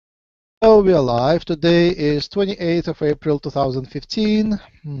We are live. Today is 28th of April 2015,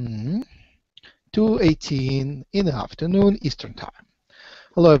 2:18 in the afternoon Eastern Time.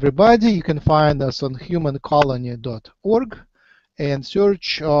 Hello everybody. You can find us on humancolony.org and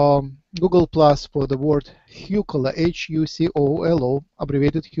search Google Plus for the word Hucolo, Hucolo,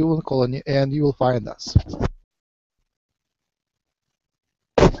 abbreviated Human Colony, and you will find us.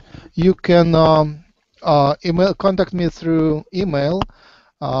 You can contact me through email.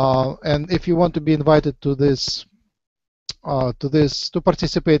 And if you want to be invited to to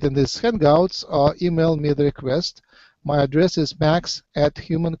participate in these hangouts, email me the request. My address is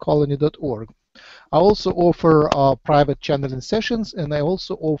max@humancolony.org. I also offer private channeling sessions, and I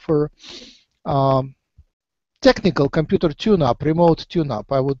also offer technical computer tune-up, remote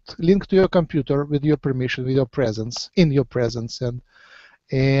tune-up. I would link to your computer with your permission, with your presence, in your presence, and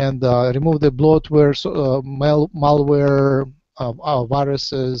remove the bloatware, malware,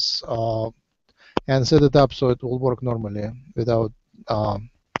 viruses, and set it up so it will work normally without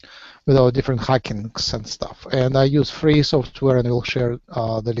different hackings and stuff. And I use free software, and I will share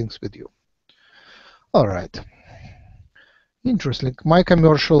the links with you. All right. Interesting. My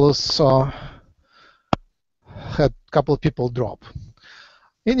commercials had a couple of people drop.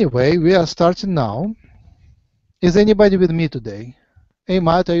 Anyway, we are starting now. Is anybody with me today? Hey,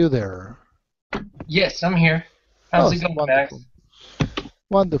 Matt, are you there? Yes, I'm here. How's it going, wonderful. Max?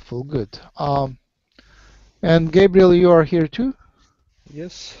 Wonderful, good. And Gabriel, you are here too?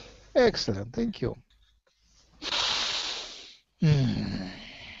 Yes. Excellent, thank you.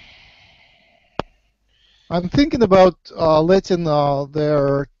 I'm thinking about letting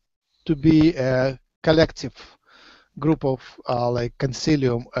there to be a collective group of like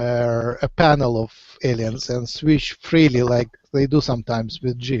Concilium, a panel of aliens, and switch freely like they do sometimes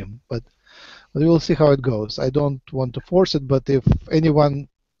with Jim. But we will see how it goes. I don't want to force it, but if they want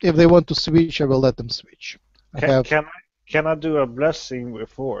to switch, I will let them switch. Can I do a blessing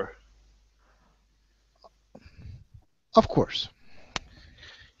before? Of course.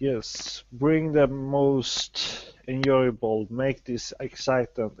 Yes. Bring the most enjoyable. Make this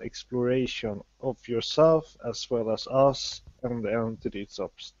exciting exploration of yourself as well as us and the entities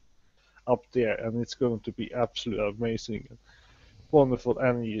up there, and it's going to be absolutely amazing and wonderful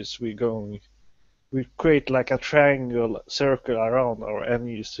energies. We create like a triangle circle around our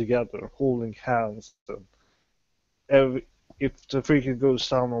energies together, holding hands. And if the freaking goes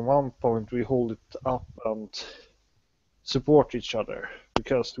down on one point, we hold it up and support each other,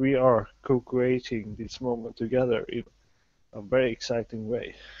 because we are co-creating this moment together in a very exciting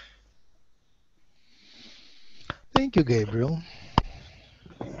way. Thank you, Gabriel.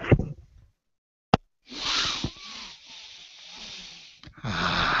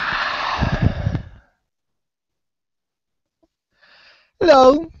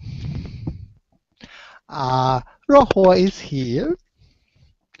 Hello. Rohoe is here.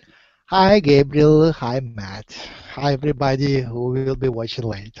 Hi, Gabriel. Hi, Matt. Hi, everybody who will be watching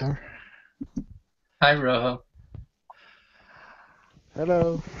later. Hi, Rohoe.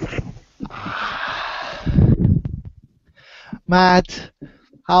 Hello. Matt,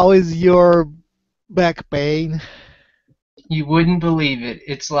 how is your back pain? You wouldn't believe it.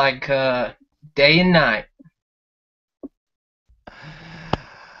 It's like day and night.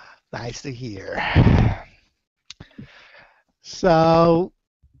 Nice to hear. So,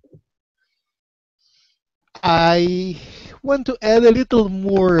 I want to add a little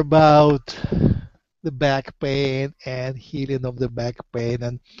more about the back pain and healing of the back pain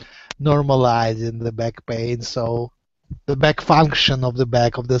and normalizing the back pain, so the back function of the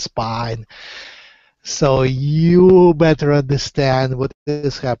back of the spine, so you better understand what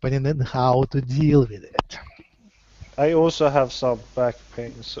is happening and how to deal with it. I also have some back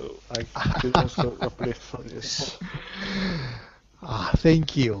pain, so I could also uplift for this.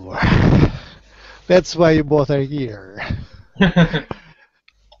 Thank you. That's why you both are here.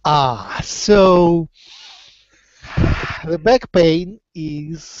 So the back pain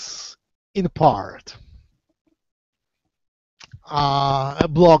is in part a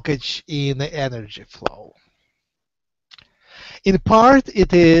blockage in the energy flow. In part,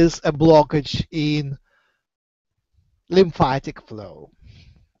 it is a blockage in lymphatic flow.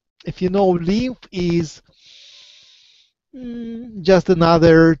 If you know, lymph is just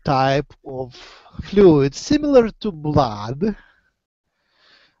another type of fluid similar to blood,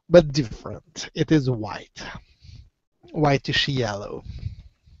 but different. It is white, whitish yellow.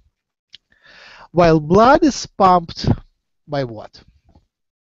 While blood is pumped by what?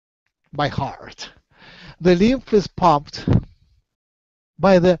 By heart. The lymph is pumped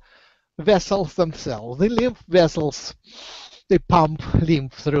by the vessels themselves. The lymph vessels they pump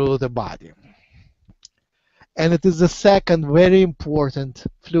lymph through the body. And it is the second very important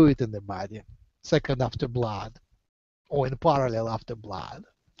fluid in the body, second after blood, or in parallel after blood.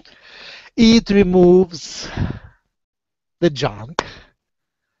 It removes the junk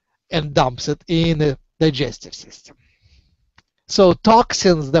and dumps it in the digestive system. So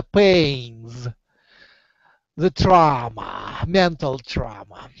toxins, the pains, the trauma, mental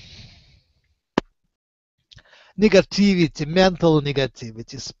trauma, negativity, mental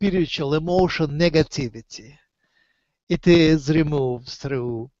negativity, spiritual, emotional negativity, it is removed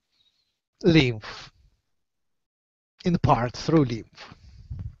through lymph, in part through lymph.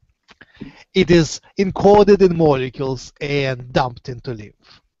 It is encoded in molecules and dumped into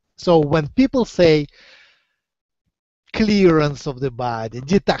lymph. So when people say clearance of the body,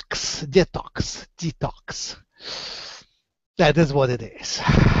 detox, that is what it is.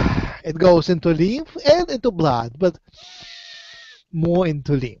 It goes into lymph and into blood, but more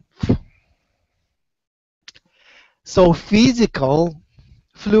into lymph. So physical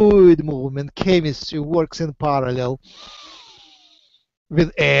fluid movement chemistry works in parallel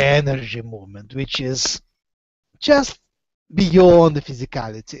with energy movement, which is just beyond the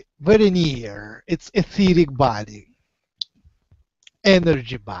physicality, very near. It's etheric body,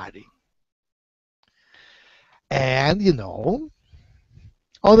 energy body. And, you know,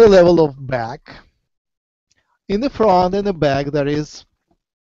 on the level of back, in the front and the back, there is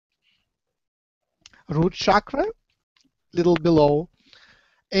root chakra, little below,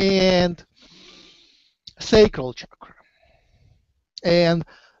 and sacral chakra, and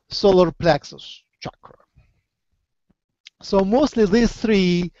solar plexus chakra. So mostly these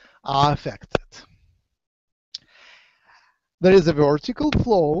three are affected. There is a vertical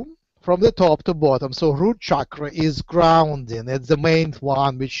flow from the top to bottom. So root chakra is grounding. It's the main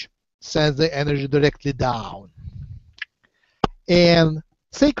one which sends the energy directly down. And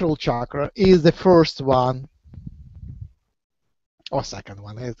sacral chakra is the first one, or second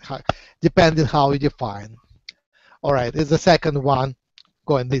one, depending how you define. All right, it's the second one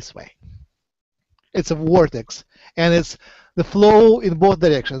going this way. It's a vortex, and it's the flow in both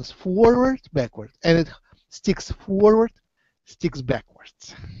directions, forward, backward, and it sticks forward, sticks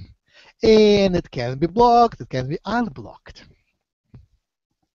backwards. And it can be blocked, it can be unblocked.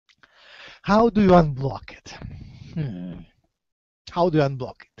 How do you unblock it? How do you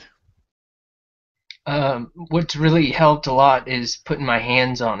unblock it? What's really helped a lot is putting my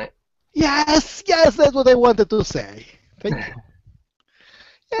hands on it. Yes, yes, that's what I wanted to say. Thank you.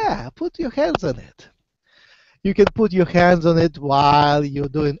 Yeah, put your hands on it. You can put your hands on it while you're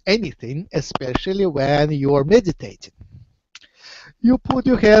doing anything, especially when you're meditating. You put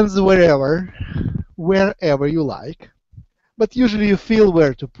your hands wherever you like, but usually you feel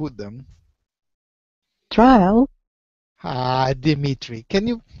where to put them. Trial. Dimitri, can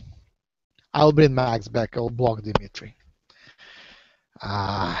you? I'll bring Max back. I'll block Dimitri.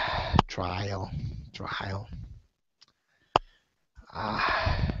 Trial.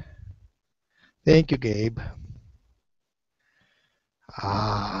 Thank you, Gabe.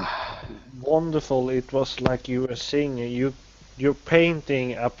 Wonderful. It was like you were singing. You're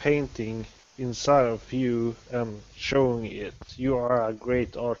painting a painting inside of you and showing it. You are a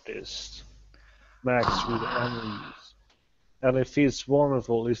great artist, Max, with energies. And it feels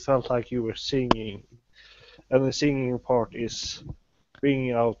wonderful. It felt like you were singing. And the singing part is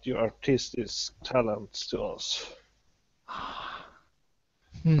bringing out your artistic talents to us.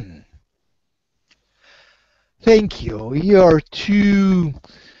 Thank you. You're too,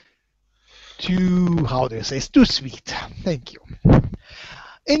 how do you say, it's too sweet. Thank you.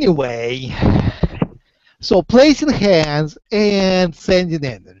 Anyway, so placing hands and sending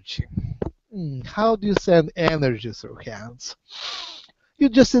energy. How do you send energy through hands? You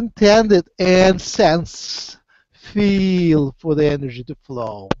just intend it and sense, feel for the energy to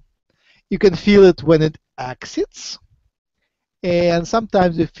flow. You can feel it when it exits, and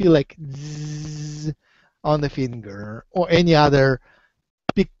sometimes you feel like zzz on the finger or any other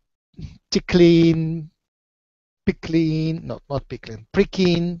pricking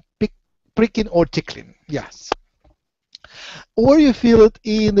or tickling, yes. Or you feel it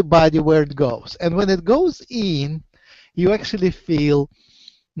in the body where it goes. And when it goes in, you actually feel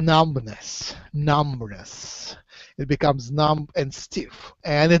numbness. It becomes numb and stiff,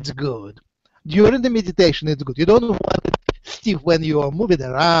 and it's good. During the meditation, it's good. You don't want it stiff when you are moving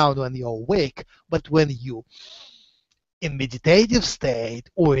around, when you're awake, but when you in meditative state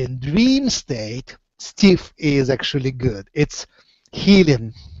or in dream state, stiff is actually good. It's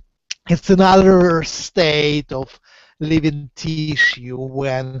healing. It's another state of living tissue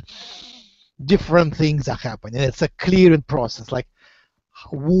when different things are happening. It's a clearing process, like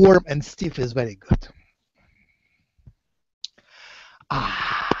warm and stiff is very good.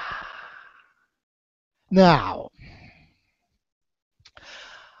 Now,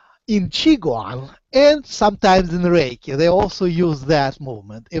 in Qigong and sometimes in Reiki, they also use that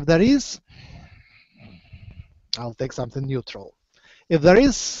movement. If there is, I'll take something neutral. If there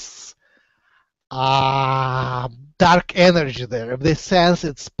is dark energy there, if they sense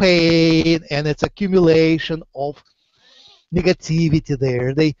it's pain and it's accumulation of negativity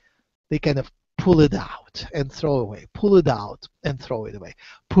there, they kind of pull it out and throw away, pull it out and throw it away,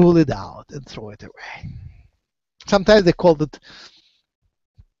 pull it out and throw it away. Sometimes they call it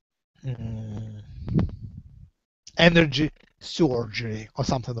energy surgery or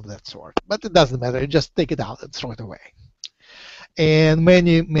something of that sort, but it doesn't matter. You just take it out and throw it away. And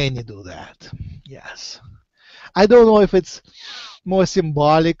many do that. Yes. I don't know if it's more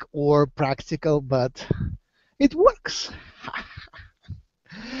symbolic or practical, but it works.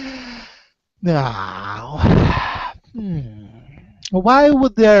 Now, why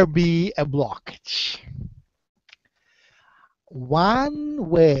would there be a blockage? One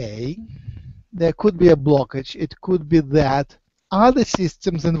way there could be a blockage, it could be that other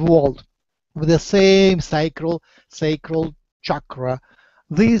systems involved with the same sacral chakra,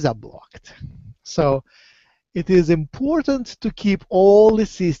 these are blocked. So it is important to keep all the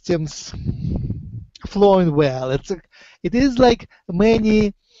systems flowing well. It is like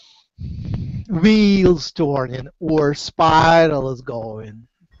many wheels turning or spirals going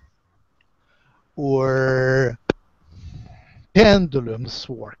or pendulums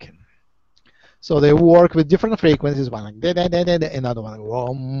working. So they work with different frequencies, one like da da da da, another one like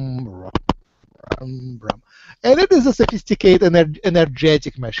rum, rum, rum, rum. And it is a sophisticated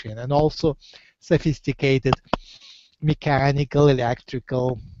energetic machine, and also sophisticated mechanical,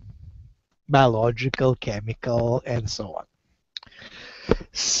 electrical, biological, chemical, and so on.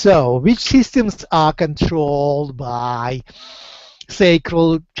 So, which systems are controlled by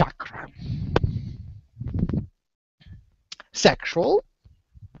sacral chakra? Sexual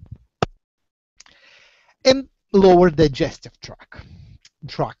and lower digestive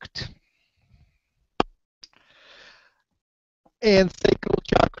tract. And sacral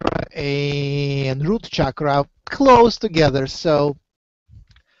chakra and root chakra close together, so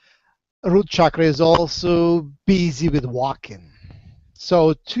root chakra is also busy with walking.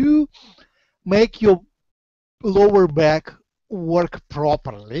 So to make your lower back work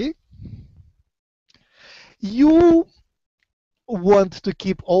properly, you want to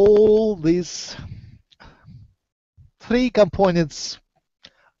keep all these three components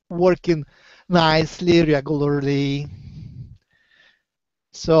working nicely, regularly.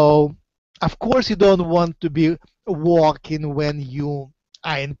 So, of course, you don't want to be walking when you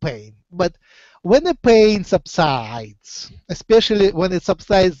are in pain. But when the pain subsides, especially when it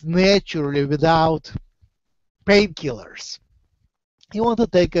subsides naturally without painkillers, you want to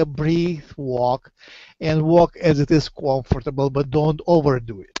take a brief walk and walk as it is comfortable, but don't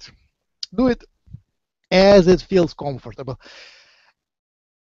overdo it. Do it as it feels comfortable.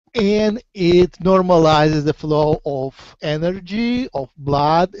 And it normalizes the flow of energy, of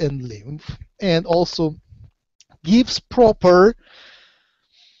blood and lymph, and also gives proper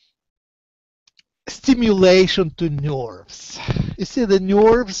stimulation to nerves. You see, the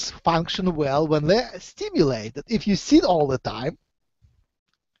nerves function well when they're stimulated. If you sit all the time,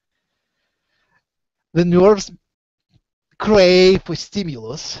 the nerves crave for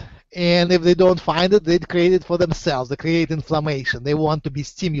stimulus, and if they don't find it, they create it for themselves. They create inflammation. They want to be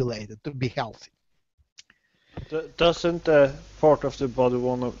stimulated to be healthy. Doesn't the part of the body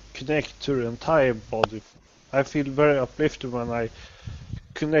want to connect to the entire body? I feel very uplifted when I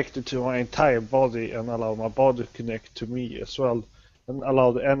connect it to my entire body and allow my body to connect to me as well, and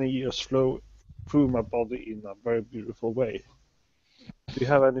allow the energy to flow through my body in a very beautiful way. Do you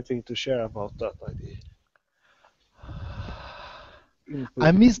have anything to share about that idea?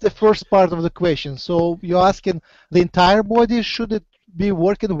 I missed the first part of the question. So you're asking the entire body, should it be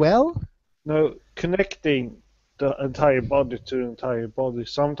working well? No, connecting the entire body to the entire body.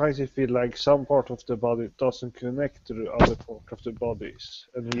 Sometimes you feel like some part of the body doesn't connect to the other part of the bodies,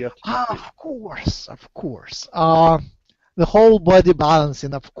 and yet Of course, of course. The whole body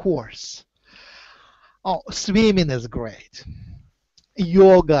balancing, of course. Oh, swimming is great.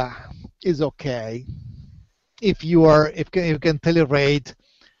 Yoga is okay if you can tolerate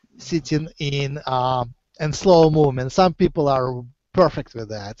sitting in and slow movement. Some people are perfect with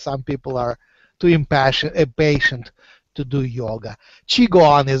that. Some people are too impatient to do yoga.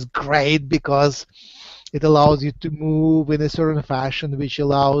 Qigong is great because it allows you to move in a certain fashion, which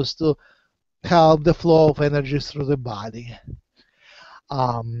allows to help the flow of energy through the body.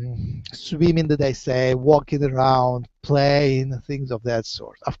 Swimming, did I say, walking around, playing, things of that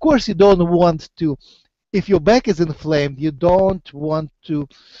sort. Of course, you don't want to, if your back is inflamed, you don't want to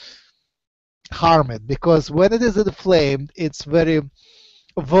harm it, because when it is inflamed, it's very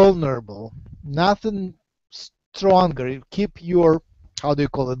vulnerable. Nothing stronger. You keep your, how do you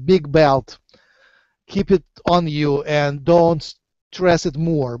call it, big belt, keep it on you and don't stress it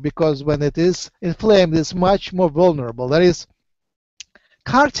more, because when it is inflamed, it's much more vulnerable. There is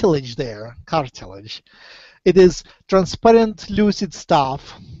cartilage there, cartilage. It is transparent, lucid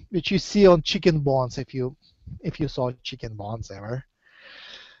stuff, which you see on chicken bones, if you saw chicken bones ever.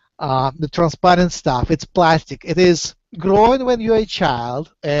 The transparent stuff, it's plastic. It is growing when you're a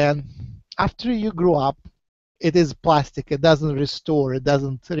child, and after you grow up, it is plastic. It doesn't restore, it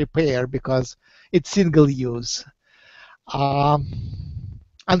doesn't repair, because it's single use.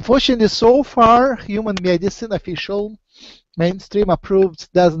 Unfortunately, so far, human medicine, official, mainstream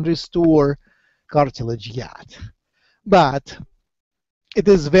approved, doesn't restore cartilage yet. But it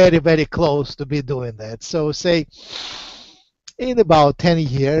is very, very close to be doing that. So say in about 10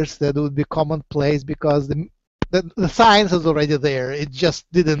 years, that would be commonplace, because the science is already there. It just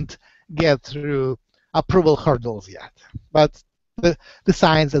didn't get through approval hurdles yet. But the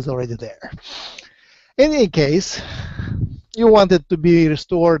science is already there. In any case, you want it to be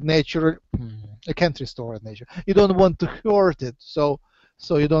restored nature. You can't restore it nature. You don't want to hurt it, so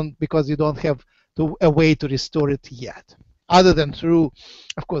you don't, because you don't have a way to restore it yet, other than through,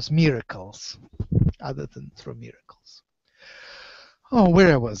 of course, miracles. Other than through miracles. Oh,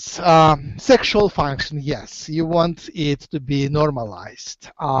 where I was. Sexual function, yes, you want it to be normalized.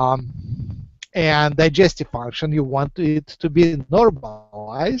 And digestive function, you want it to be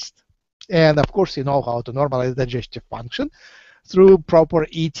normalized. And of course, you know how to normalize digestive function through proper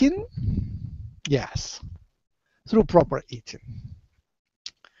eating. Yes, through proper eating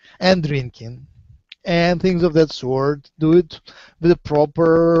and drinking and things of that sort. Do it with the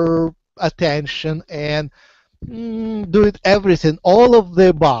proper attention and do it everything, all of the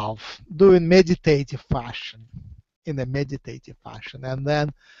above, do in meditative fashion, and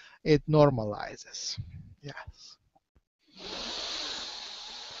then it normalizes. Yes.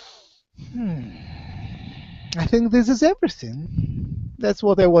 I think this is everything. That's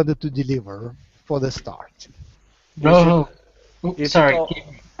what I wanted to deliver for the start. Rohoe. Sorry.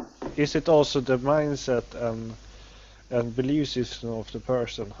 Is it also the mindset and belief system of the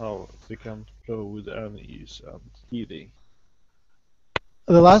person, how they can flow with ease and healing?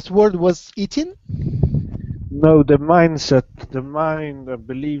 The last word was eating? No, the mindset, the mind and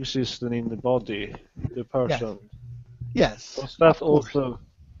belief system in the body, the person. Yes. Does that also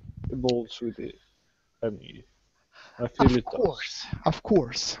evolves with it? I feel it does. Of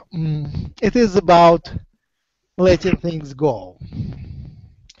course. It is about letting things go.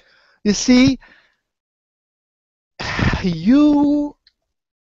 You see, you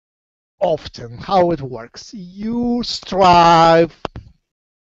often, how it works, you strive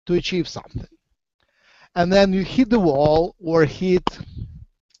to achieve something, and then you hit the wall or hit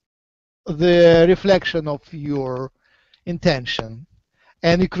the reflection of your intention,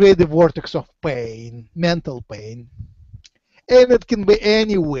 and you create the vortex of pain, mental pain, and it can be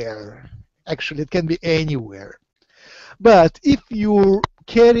anywhere. Actually, it can be anywhere. But if you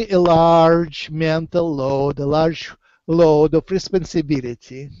carry a large mental load, a large load of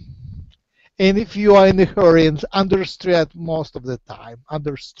responsibility, and if you are in a hurry and under stress most of the time,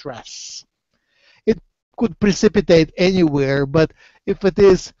 under stress, it could precipitate anywhere. But if it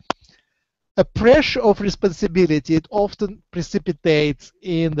is a pressure of responsibility, it often precipitates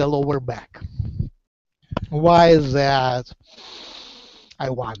in the lower back. Why is that? I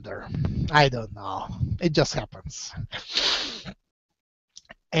wonder. I don't know. It just happens.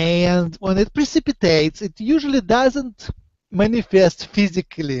 And when it precipitates, it usually doesn't manifest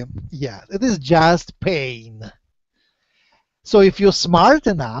physically yet. It is just pain. So if you're smart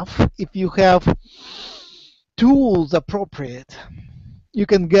enough, if you have tools appropriate, you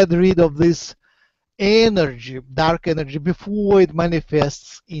can get rid of this energy, dark energy, before it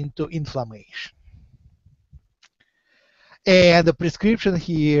manifests into inflammation. And the prescription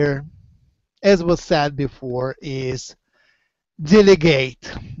here, as was said before, is delegate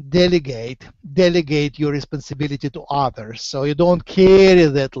your responsibility to others, so you don't carry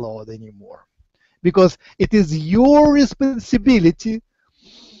that load anymore, because it is your responsibility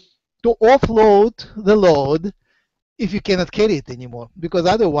to offload the load if you cannot carry it anymore, because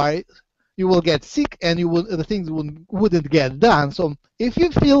otherwise you will get sick and the things wouldn't get done. So if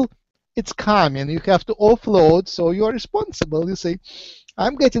you feel it's coming, you have to offload, so you are responsible. You say,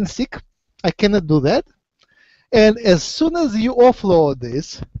 I'm getting sick, I cannot do that. And as soon as you offload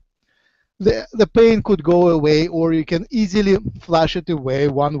this, the pain could go away, or you can easily flush it away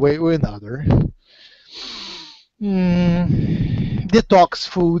one way or another. Detox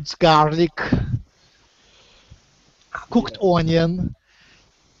foods, garlic, cooked onion,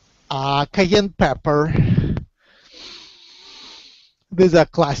 cayenne pepper. These are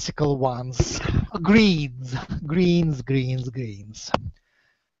classical ones. Greens.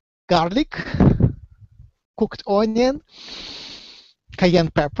 Garlic, cooked onion, cayenne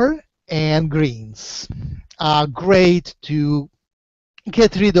pepper, and greens are great to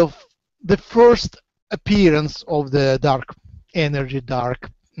get rid of the first appearance of the dark energy,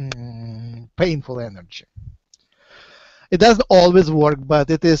 painful energy. It doesn't always work, but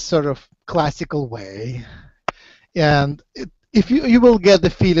it is sort of classical way. And if you will get the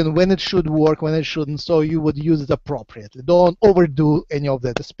feeling when it should work, when it shouldn't, so you would use it appropriately. Don't overdo any of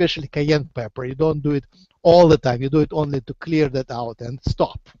that, especially cayenne pepper. You don't do it all the time. You do it only to clear that out and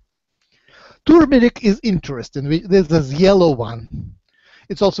stop. Turmeric is interesting. There's this yellow one.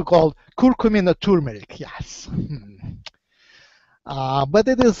 It's also called curcumin or turmeric, yes. But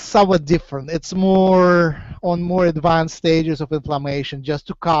it is somewhat different. It's more on more advanced stages of inflammation, just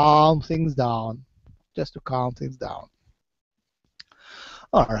to calm things down.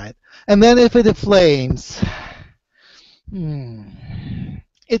 All right. And then if it inflames,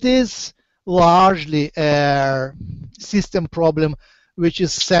 it is largely a system problem which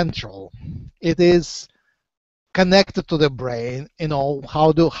is central. It is connected to the brain. You know,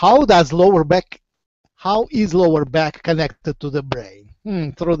 how is lower back connected to the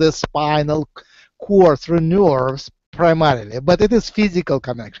brain? Through the spinal cord, through nerves primarily, but it is physical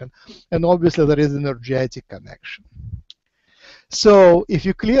connection, and obviously there is energetic connection. So if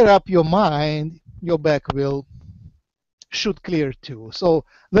you clear up your mind, your back should clear too. So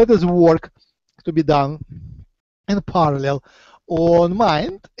that is work to be done in parallel on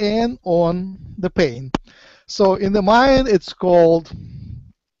mind and on the pain. So in the mind, it's called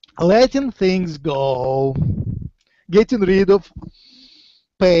letting things go, getting rid of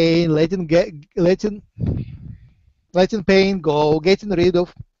pain, letting pain go, getting rid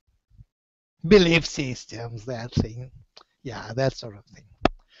of belief systems, that thing. Yeah, that sort of thing.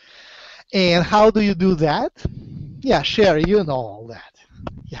 And how do you do that? Yeah, Sherry, you know all that.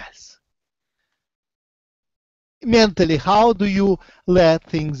 Yes. Mentally, how do you let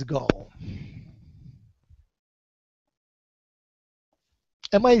things go?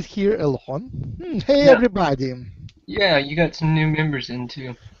 Am I here alone? Hey, No. everybody. Yeah, you got some new members in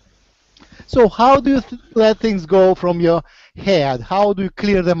too. So how do you let things go from your head? How do you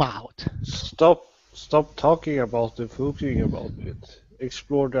clear them out? Stop talking about it, focusing about it.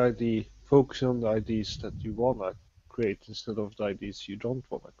 Explore the idea, focus on the ideas that you wanna create instead of the ideas you don't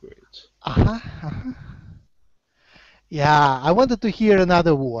wanna create. Yeah, I wanted to hear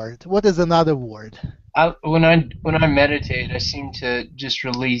another word. What is another word? When I meditate, I seem to just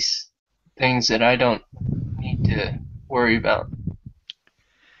release things that I don't need to worry about.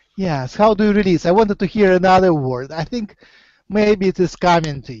 Yes, how do you release? I wanted to hear another word. I think maybe it is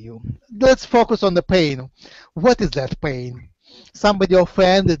coming to you. Let's focus on the pain. What is that pain? Somebody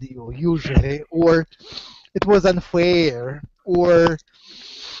offended you, usually, or it was unfair, or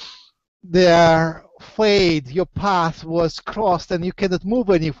their fate, your path was crossed and you cannot move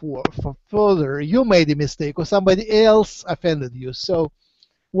any further. You made a mistake, or somebody else offended you. So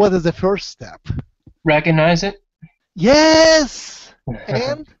what is the first step? Recognize it? Yes!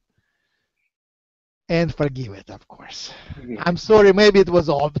 And forgive it, of course. I'm sorry, maybe it was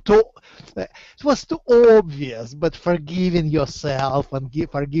too obvious, but forgiving yourself and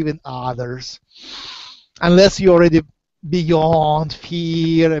forgiving others, unless you're already beyond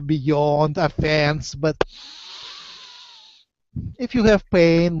fear, beyond offense. But if you have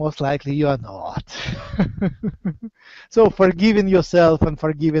pain, most likely you are not. So forgiving yourself and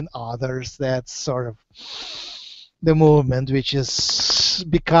forgiving others, that's sort of the movement which is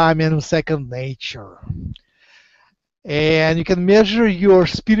becoming second nature. And you can measure your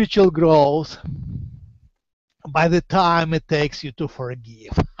spiritual growth by the time it takes you to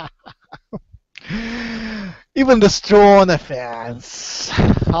forgive. Even the strong offense,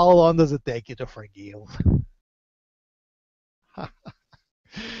 how long does it take you to forgive?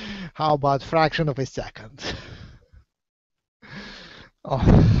 How about fraction of a second? Oh,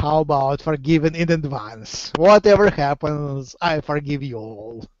 how about forgiving in advance? Whatever happens, I forgive you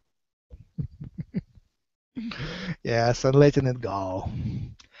all. Yes, and letting it go.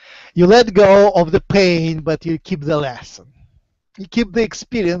 You let go of the pain, but you keep the lesson. You keep the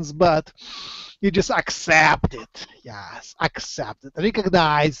experience, but you just accept it. Yes, accept it.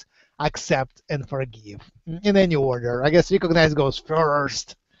 Recognize accept, and forgive. In any order. I guess recognize goes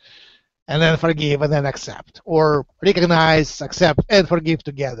first, and then forgive, and then accept. Or recognize, accept, and forgive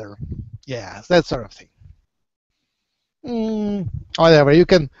together. Yes, that sort of thing. Whatever, you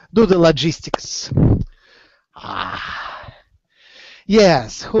can do the logistics.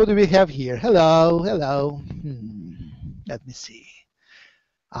 Yes, who do we have here? Hello, hello. Let me see.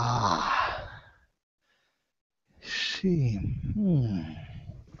 She.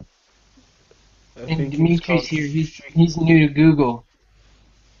 I And think it's Dimitri's called here. He's new to Google.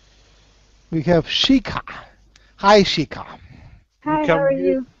 We have Shika. Hi, Shika. Hi, can how are mute-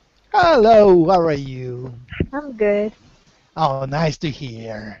 you? Hello, how are you? I'm good. Oh, nice to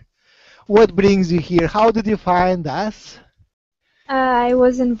hear. What brings you here? How did you find us? I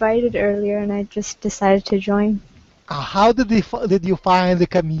was invited earlier and I just decided to join. How did you find the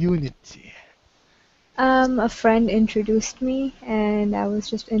community? A friend introduced me and I was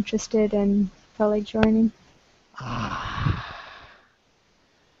just interested and felt like joining.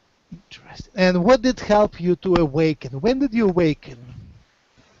 Interesting. And what did help you to awaken? When did you awaken?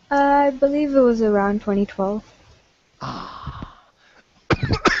 I believe it was around 2012.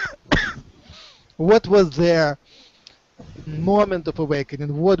 What was their moment of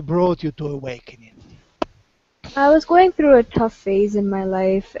awakening? What brought you to awakening? I was going through a tough phase in my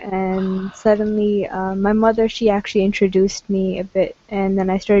life and suddenly my mother, she actually introduced me a bit and then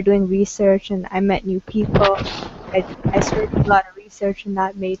I started doing research and I met new people. I started doing a lot of research and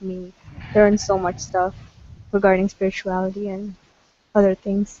that made me learn so much stuff regarding spirituality and other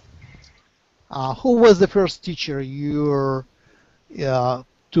things. Who was the first teacher who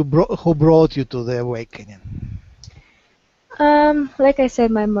brought you to the awakening? Like I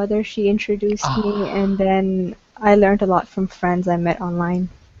said, my mother, she introduced me and then I learned a lot from friends I met online.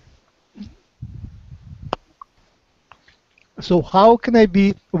 So how can I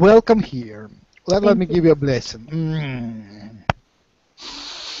be welcome here? Let me Thank you. give you a blessing.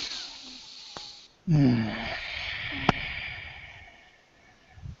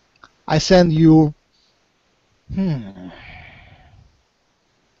 I send you an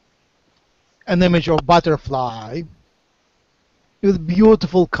image of butterfly with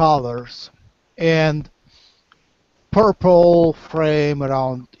beautiful colors and purple frame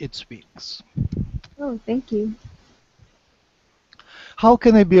around its wings. Oh, thank you. How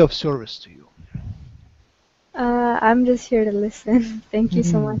can I be of service to you? I'm just here to listen. Thank you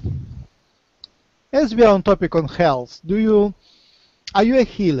so much. As we are on topic on health, are you a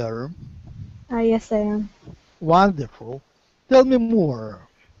healer? Yes, I am. Wonderful. Tell me more.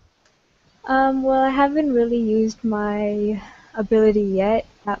 Well, I haven't really used my ability yet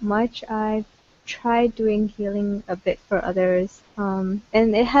that much. I've tried doing healing a bit for others, and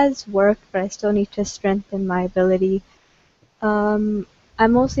it has worked, but I still need to strengthen my ability. I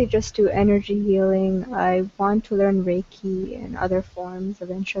mostly just do energy healing. I want to learn Reiki and other forms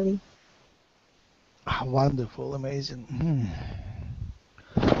eventually. Wonderful, amazing.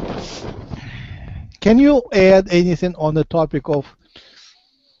 Can you add anything on the topic of,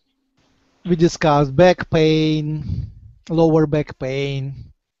 we discussed back pain, lower back pain,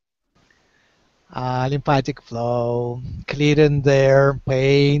 lymphatic flow, clearing their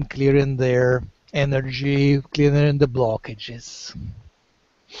pain, clearing their energy, clearing the blockages?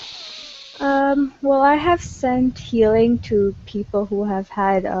 Well, I have sent healing to people who have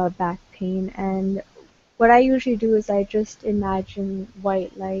had back pain, and what I usually do is I just imagine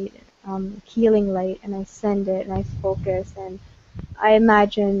white light, healing light, and I send it and I focus and I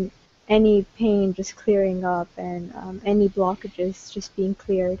imagine any pain just clearing up and any blockages just being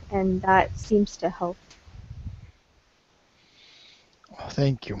cleared, and that seems to help.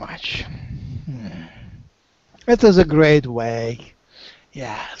 Thank you much. It is a great way.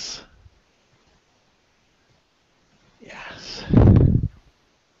 Yes. Yes.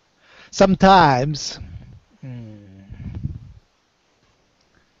 Sometimes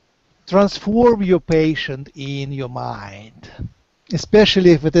transform your patient in your mind,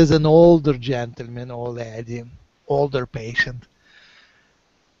 especially if it is an older gentleman or lady, older patient.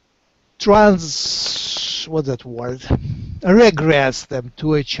 What's that word? Regress them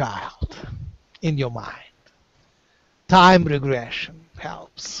to a child in your mind. Time regression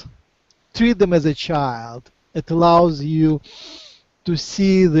helps. Treat them as a child. It allows you to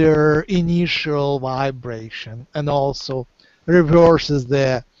see their initial vibration and also reverses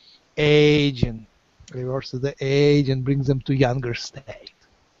the age and brings them to younger state.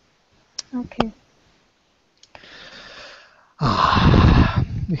 Okay.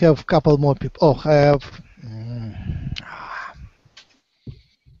 We have a couple more people. Who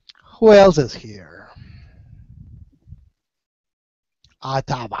else is here?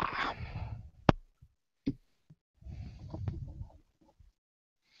 Ottawa.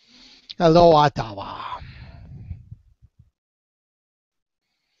 Hello, Ottawa.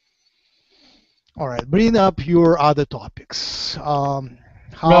 All right, bring up your other topics. How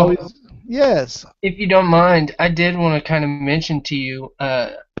No, is? Yes. if you don't mind, I did want to kind of mention to you.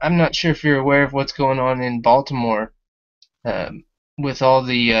 I'm not sure if you're aware of what's going on in Baltimore with all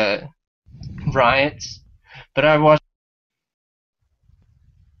the riots, but I watched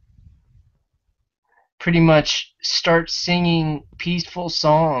pretty much start singing peaceful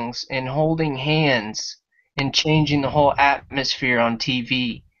songs and holding hands and changing the whole atmosphere on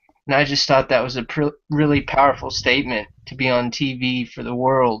TV. And I just thought that was a really powerful statement to be on TV for the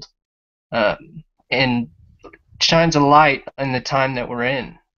world, and shines a light in the time that we're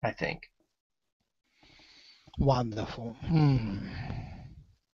in, I think. Wonderful.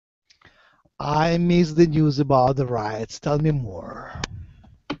 I missed the news about the riots. Tell me more.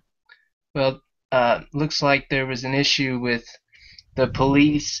 Well, looks like there was an issue with the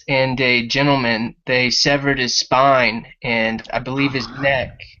police and a gentleman. They severed his spine and I believe his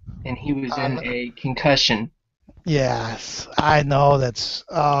neck, and he was in a concussion. Yes, I know that's,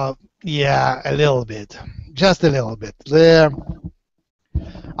 yeah, a little bit. Just a little bit. There,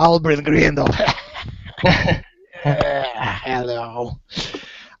 I'll bring Grindal. Hello.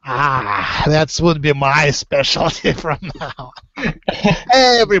 That would be my specialty from now.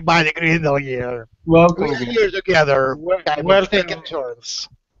 Hey, everybody, Grindal here. Welcome. We're here together. Welcome. Taking turns.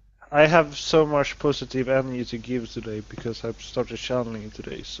 I have so much positive energy to give today because I've started channeling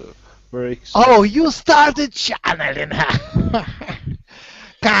today, so very excited. Oh, you started channeling, huh?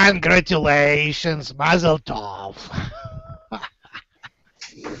 Congratulations, Mazel Tov.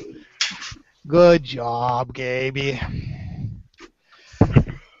 Good job, Gaby.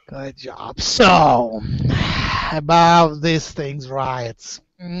 Good job. So, about these things, riots.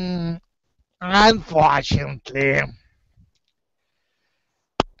 Unfortunately,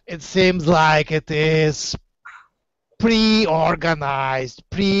 it seems like it is pre-organized,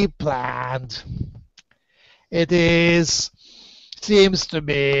 pre-planned. It seems to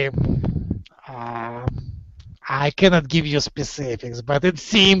be, I cannot give you specifics, but it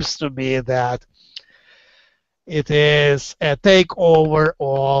seems to be that it is a takeover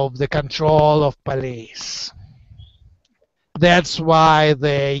of the control of police. That's why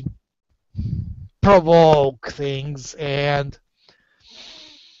they provoke things and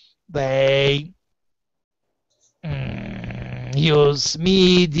they use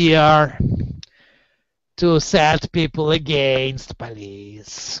media to set people against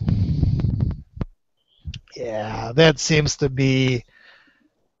police. Yeah, that seems to be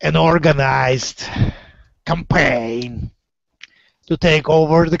an organized campaign to take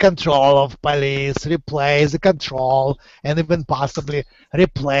over the control of police, replace the control, and even possibly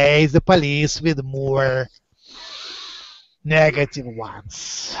replace the police with more negative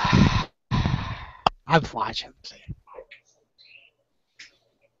ones. Unfortunately.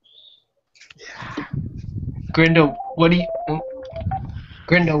 Yeah. Grindal, what do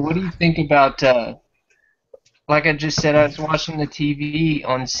you think about? Like I just said, I was watching the TV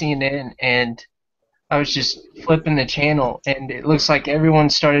on CNN, and I was just flipping the channel, and it looks like everyone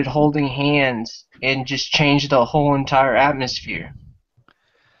started holding hands and just changed the whole entire atmosphere.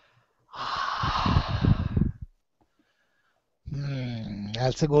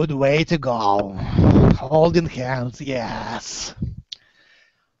 That's a good way to go. Holding hands, yes.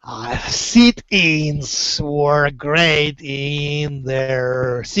 Sit-ins were great in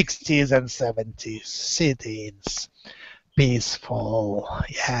their 60s and 70s. Sit-ins. Peaceful.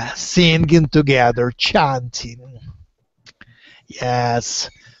 Yeah. Singing together, chanting. Yes.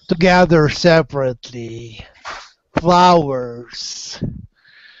 Together separately. Flowers.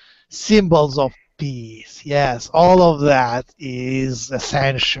 Symbols of peace. Yes. All of that is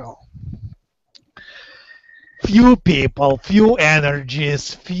essential. Few people, few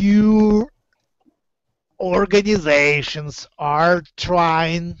energies, few organizations are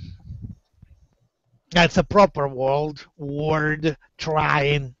trying, that's a proper word,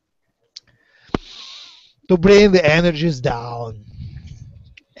 trying to bring the energies down.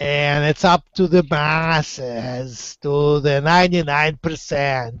 And it's up to the masses, to the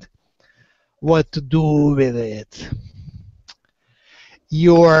 99%, what to do with it.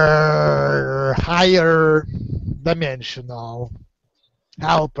 Your higher dimensional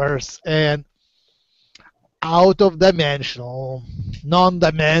helpers and out of dimensional,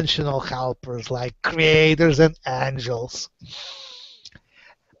 non-dimensional helpers like creators and angels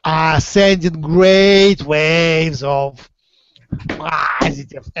are sending great waves of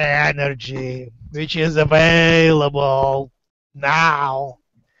positive energy which is available now.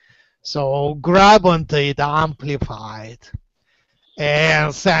 So grab onto it, amplify it,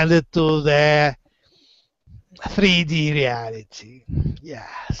 and send it to the 3D reality.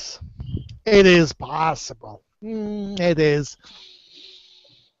 Yes, it is possible. It is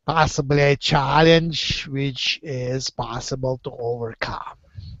possibly a challenge which is possible to overcome.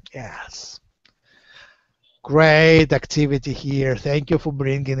 Yes. Great activity here. Thank you for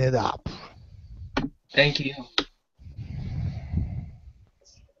bringing it up. Thank you.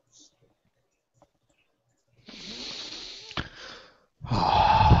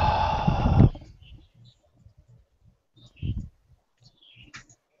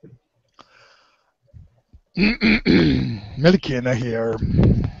 Melkinah here.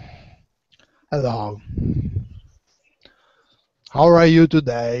 Hello. How are you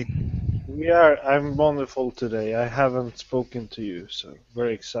today? I'm wonderful today. I haven't spoken to you, so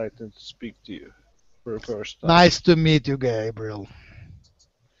very excited to speak to you for the first time. Nice to meet you, Gabriel.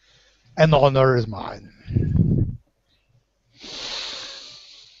 An honor is mine.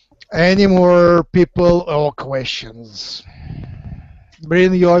 Any more people or questions?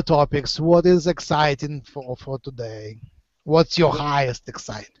 Bring your topics. What is exciting for today? What's your highest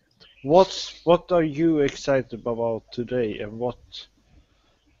excitement? What are you excited about today, and what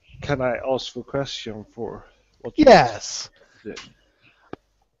can I ask for question for? What you Yes, did?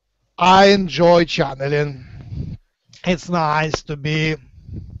 I enjoy channeling. It's nice to be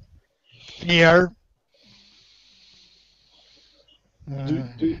here.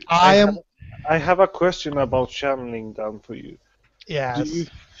 I have a question about channeling then for you. Yes.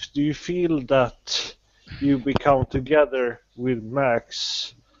 Do you feel that you become together with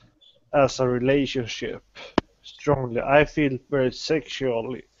Max as a relationship strongly? I feel very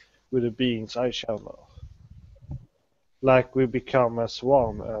sexually with the beings I channel. Like we become as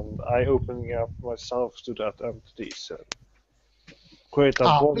one, and I opening up myself to that entity, so create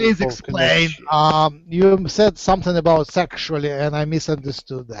a Please wonderful explain. connection. You said something about sexually, and I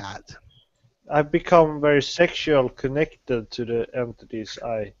misunderstood that. I've become very sexual connected to the entities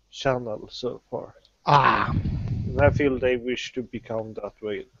I channel so far. And I feel they wish to become that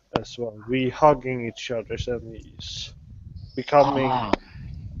way as well. We hugging each other's knees. Becoming,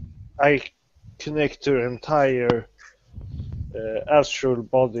 I connect to entire astral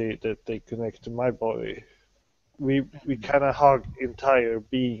body that they connect to my body. We kind of hug entire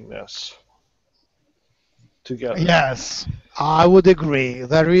beingness together. Yes, I would agree.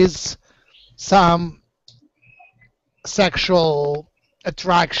 There is some sexual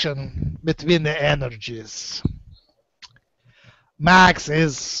attraction between the energies. Max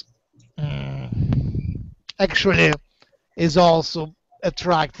is actually is also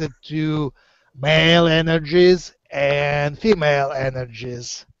attracted to male energies and female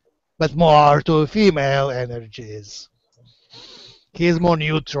energies, but more to female energies. He is more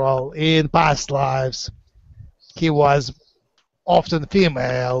neutral. In past lives, he was often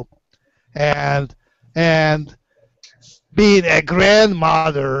female, and and being a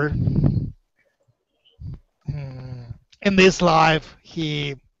grandmother in this life,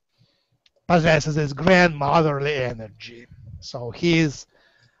 he possesses his grandmotherly energy. So he's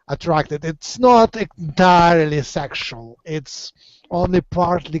attracted. It's not entirely sexual. It's only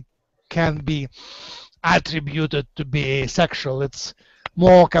partly can be attributed to be sexual. It's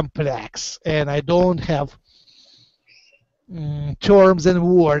more complex, and I don't have terms and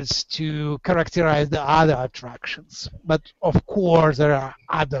words to characterize the other attractions. But of course, there are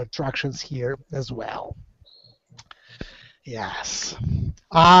other attractions here as well. Yes,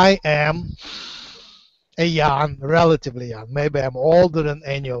 I am a young, relatively young. Maybe I'm older than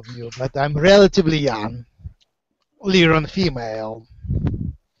any of you, but I'm relatively young. Lyran female.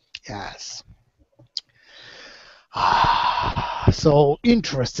 Yes. So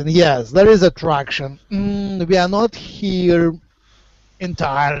interesting. Yes, there is attraction. We are not here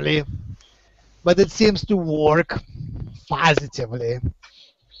entirely, but it seems to work positively.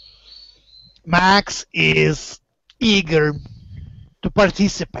 Max is eager to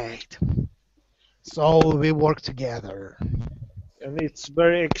participate, so we work together. And it's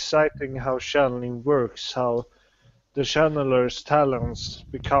very exciting how channeling works, how the channeler's talents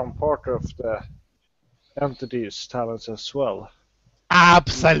become part of the entity's talents as well.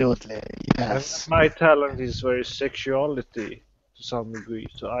 Absolutely, yes. And my talent is very sexuality to some degree,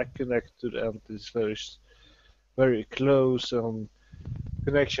 so I connect to the entities very close and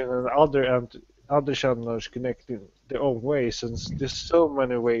connection, and other channelers connect in their own ways. Since there's so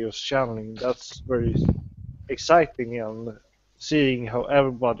many ways of channeling, that's very exciting, and seeing how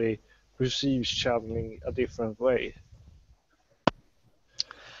everybody perceives channeling a different way.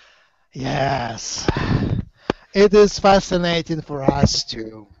 Yes. It is fascinating for us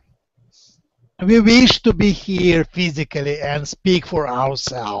too. We wish to be here physically and speak for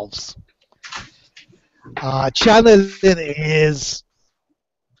ourselves. Channeling is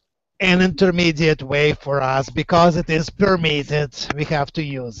an intermediate way for us because it is permitted. We have to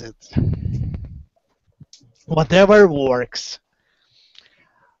use it. Whatever works.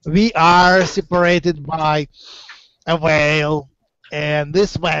 We are separated by a veil, and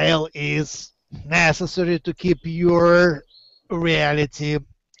this veil is necessary to keep your reality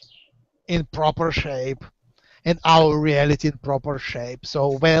in proper shape and our reality in proper shape.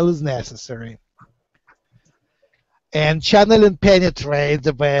 So veil is necessary. And channeling penetrates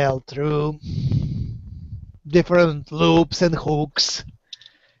the veil through different loops and hooks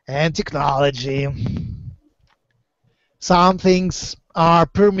and technology. Some things are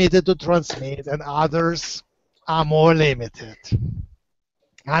permitted to transmit and others are more limited.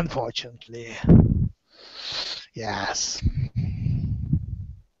 Unfortunately. Yes.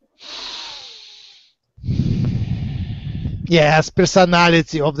 Yes,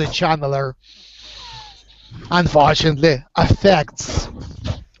 personality of the channeler unfortunately affects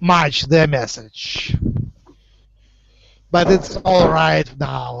much their message. But it's all right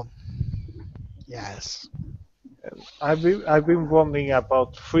now. Yes. I've been wondering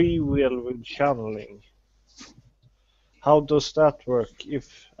about free will with channeling. How does that work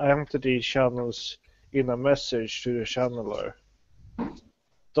if an entity channels in a message to the channeler?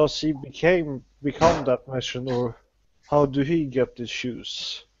 Does he become that message, or how do he get to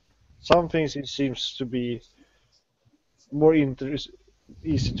choose? Some things it seems to be more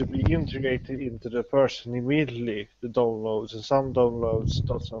easy to be integrated into the person immediately, the downloads, and some downloads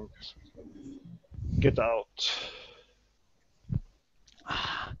doesn't get out.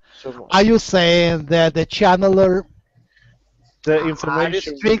 So Are you saying that the channeler the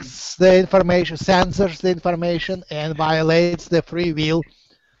information restricts the information, censors the information, and violates the free will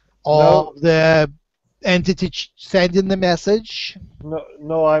of No, the entity sending the message?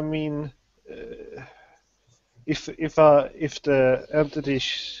 no, I mean, if the entity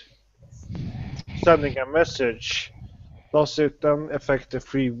sending a message, does it then affect the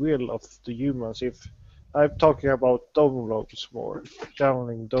free will of the humans? If I'm talking about downloads more,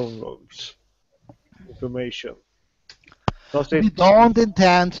 channeling downloads, information. Does We it? don't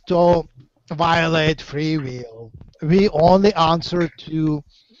intend to violate free will. We only answer to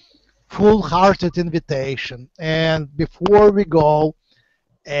full-hearted invitation. And before we go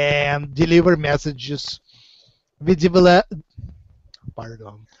and deliver messages, we develop,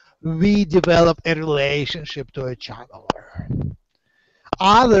 we develop a relationship to a channeler.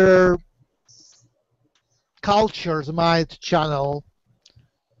 Other cultures might channel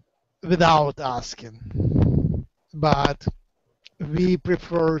without asking, but we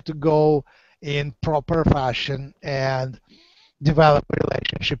prefer to go in proper fashion and develop a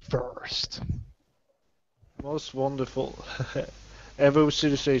relationship first. Most wonderful. Every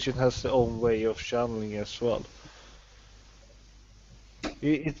civilization has their own way of channeling as well.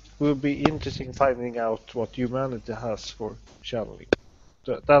 It will be interesting finding out what humanity has for channeling.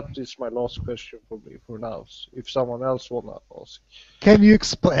 That is my last question for me for now. If someone else wanna ask, Can you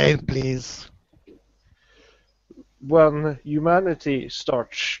explain, please? when humanity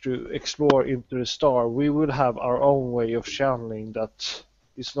starts to explore into the star, we will have our own way of channeling that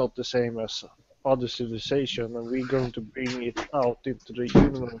is not the same as other civilization, and we're going to bring it out into the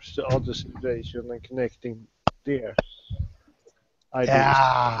universe to other civilization and connecting their ideas.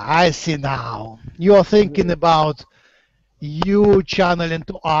 Yeah, I see now. You're thinking about you channeling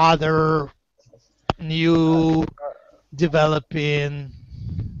to other new developing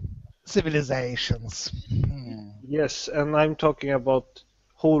civilizations. Yes, and I'm talking about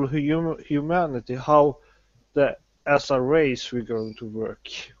whole humanity, how the as a race we're going to work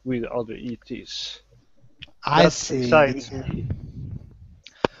with other ETs. I That see. excites me.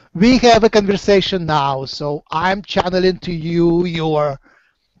 We have a conversation now, so I'm channeling to you, you're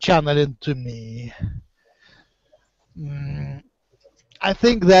channeling to me. Mm, I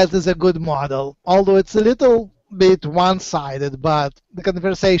think that is a good model, although it's a little bit one-sided, but the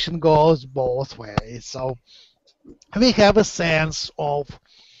conversation goes both ways. So we have a sense of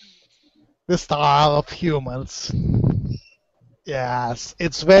the style of humans. Yes,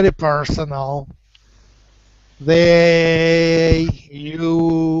 it's very personal.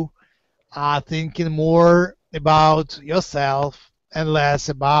 You are thinking more about yourself and less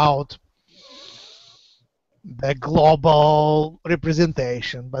about the global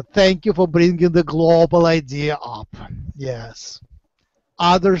representation. But thank you for bringing the global idea up. Yes.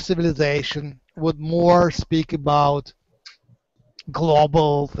 Other civilization would more speak about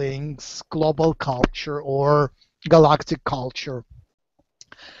global things, global culture or galactic culture,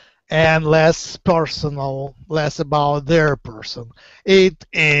 and less personal, less about their person. It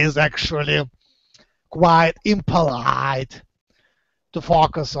is actually quite impolite to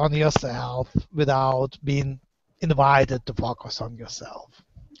focus on yourself without being invited to focus on yourself.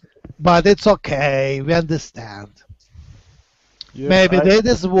 But it's okay, we understand. Yes, Maybe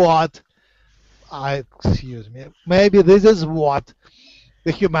this is what excuse me. Maybe this is what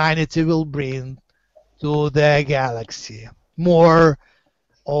the humanity will bring to the galaxy. More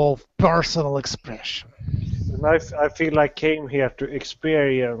of personal expression. and I feel I came here to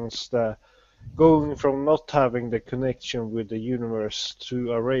experience the going from not having the connection with the universe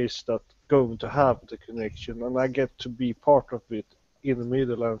to a race that going to have the connection, and I get to be part of it in the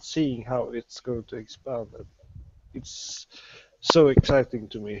middle and seeing how it's going to expand. It's so exciting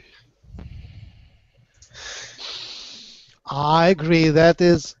to me. I agree that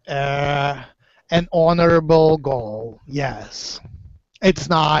is an honorable goal. Yes. It's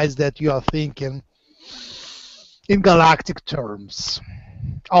nice that you are thinking in galactic terms.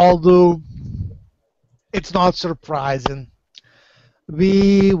 Although it's not surprising,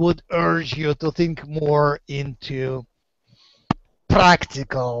 we would urge you to think more into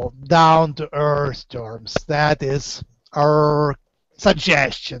practical, down to earth terms. That is our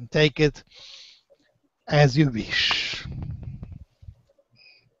suggestion. Take it as you wish.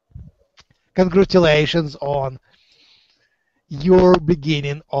 Congratulations on your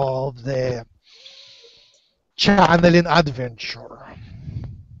beginning of the channeling adventure.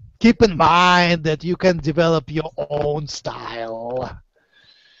 Keep in mind that you can develop your own style.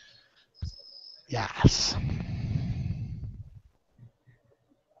 Yes.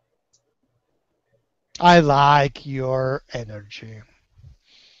 I like your energy.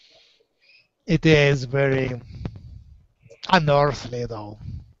 It is very unearthly, though.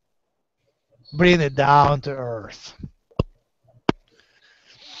 Bring it down to earth.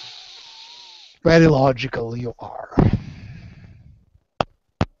 Very logical you are.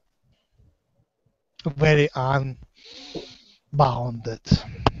 Very unbounded.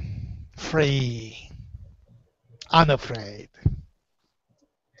 Free. Unafraid.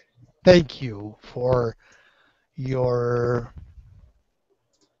 Thank you for your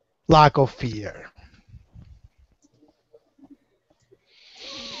lack of fear.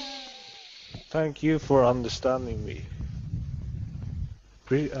 Thank you for understanding me.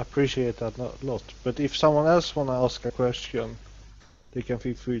 Appreciate that a lot. But if someone else wanna ask a question, they can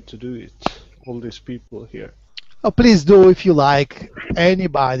feel free to do it. All these people here. Oh, please do if you like.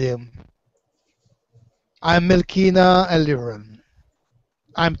 Anybody. I'm Melkinah and Lyran.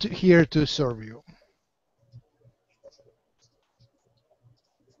 I'm here to serve you.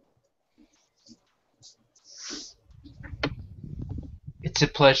 It's a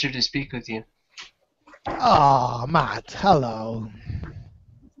pleasure to speak with you. Ah, Matt, hello.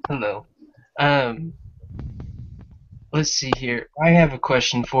 Hello. Let's see here. I have a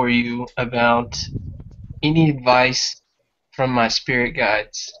question for you about any advice from my spirit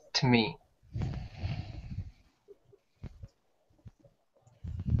guides to me.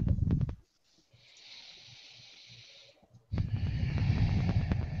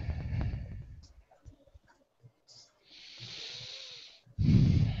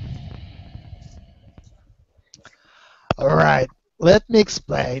 All right, let me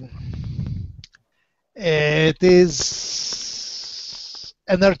explain. It is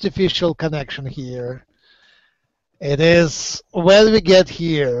an artificial connection here. It is when we get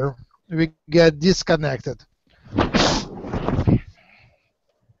here, we get disconnected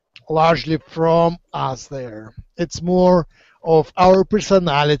largely from us there. It's more of our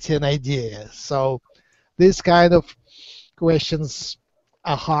personality and ideas. So these kind of questions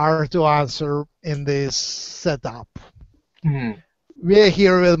are hard to answer in this setup. We're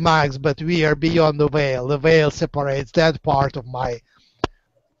here with Max, but we are beyond the veil. The veil separates that part of my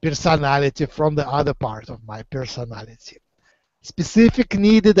personality from the other part of my personality. Specific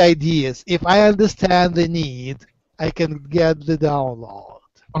needed ideas. If I understand the need, I can get the download.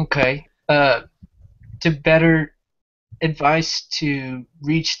 Okay. To better advice to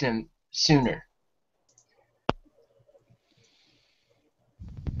reach them sooner.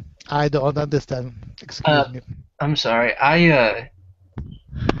 I don't understand. Excuse me. I'm sorry. I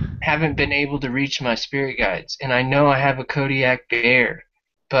haven't been able to reach my spirit guides, and I know I have a Kodiak bear,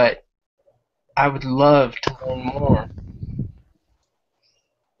 but I would love to learn more.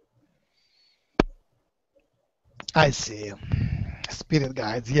 I see. Spirit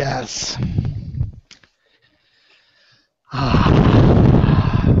guides, yes.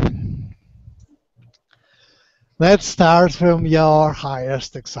 Let's start from your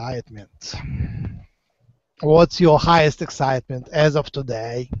highest excitement. What's your highest excitement as of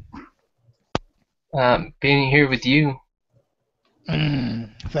today? Being here with you.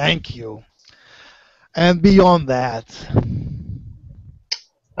 Thank you. And beyond that?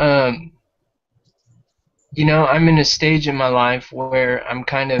 You know, I'm in a stage in my life where I'm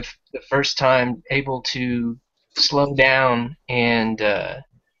kind of the first time able to slow down and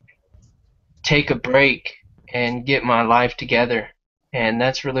take a break and get my life together. And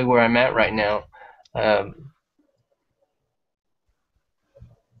that's really where I'm at right now.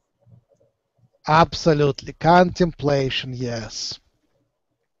 Absolutely. Contemplation, yes.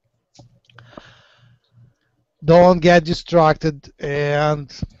 Don't get distracted and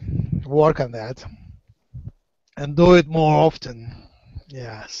work on that. And do it more often.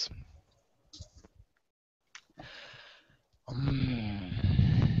 Yes.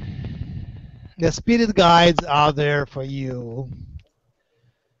 The spirit guides are there for you.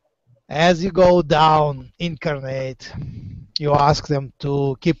 As you go down, incarnate, you ask them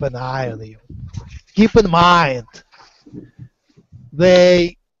to keep an eye on you. Keep in mind,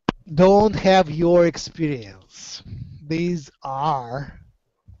 they don't have your experience. These are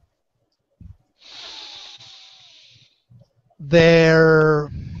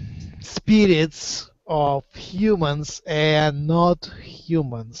their spirits of humans and not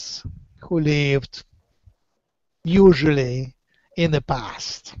humans who lived usually in the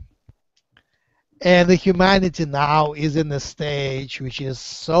past. And the humanity now is in a stage which is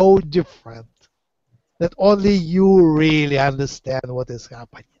so different that only you really understand what is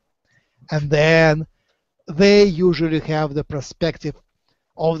happening. And then they usually have the perspective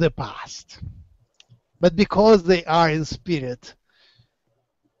of the past. But because they are in spirit,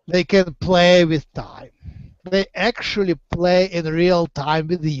 they can play with time. They actually play in real time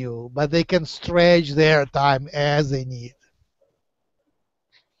with you, but they can stretch their time as they need.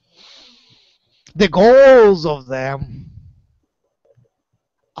 The goals of them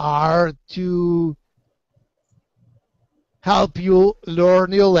are to help you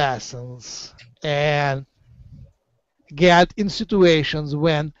learn your lessons and get in situations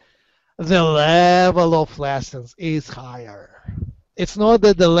when the level of lessons is higher. It's not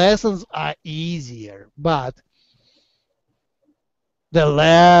that the lessons are easier, but the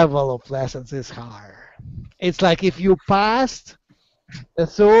level of lessons is higher. It's like if you passed the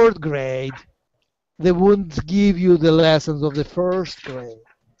third grade, they wouldn't give you the lessons of the first grade.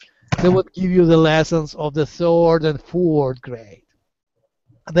 They would give you the lessons of the third and fourth grade.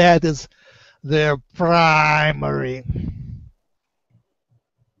 That is their primary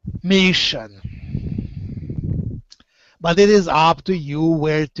mission. But it is up to you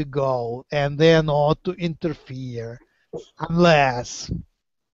where to go, and they're not to interfere unless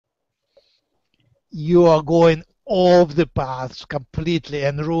you are going off the path completely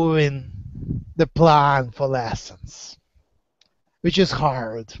and ruin the plan for lessons, which is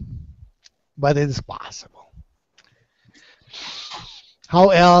hard, but it is possible. How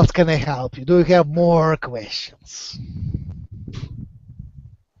else can I help you? Do you have more questions?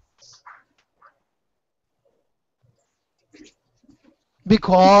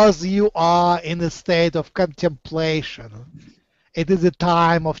 Because you are in a state of contemplation. It is a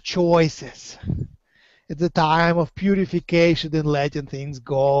time of choices. It's a time of purification and letting things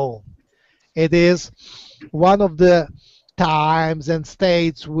go. It is one of the times and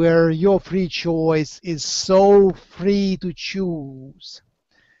states where your free choice is so free to choose.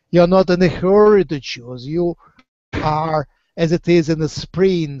 You're not in a hurry to choose. You are, as it is in the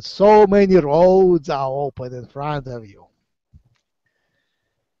spring, so many roads are open in front of you.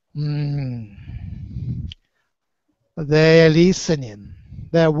 They're listening.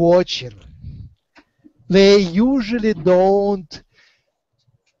 They're watching. They usually don't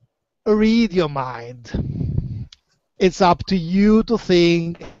read your mind. It's up to you to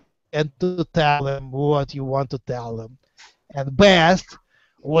think and to tell them what you want to tell them. And best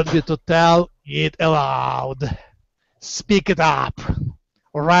would be to tell it aloud. Speak it up.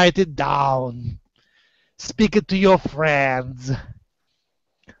 Write it down. Speak it to your friends.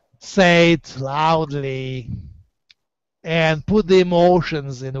 Say it loudly. And put the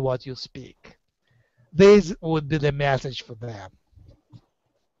emotions in what you speak. This would be the message for them.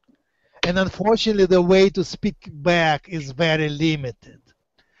 And unfortunately, the way to speak back is very limited.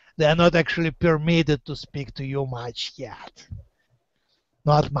 They are not actually permitted to speak to you much yet.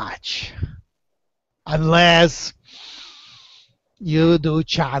 Not much. Unless you do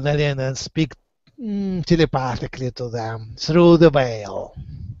channeling and speak telepathically to them through the veil.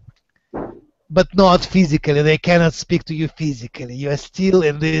 But not physically. They cannot speak to you physically. You are still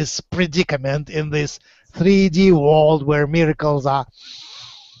in this predicament, in this 3D world where miracles are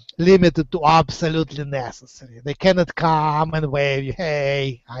limited to absolutely necessary. They cannot come and wave you,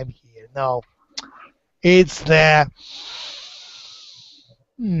 hey, I'm here. No. It's an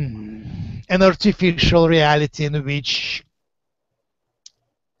artificial reality in which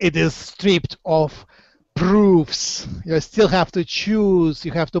it is stripped of proofs. You still have to choose.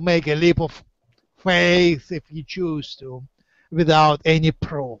 You have to make a leap of faith if you choose to, without any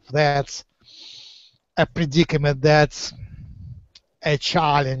proof. That's a predicament. That's a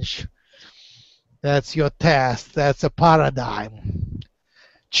challenge. That's your test. That's a paradigm.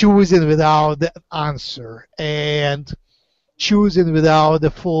 Choosing without the answer and choosing without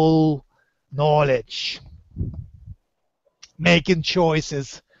the full knowledge. Making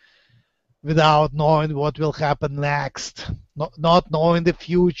choices without knowing what will happen next. Not knowing the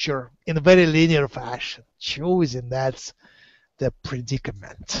future in a very linear fashion. Choosing, that's the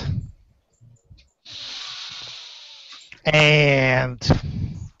predicament. And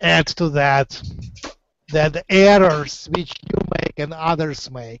add to that the errors which you make and others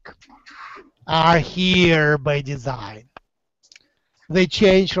make are here by design. They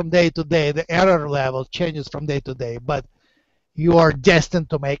change from day to day. The error level changes from day to day, but you are destined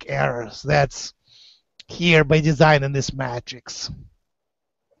to make errors. That's here by design in this matrix.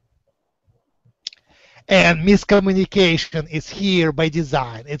 And miscommunication is here by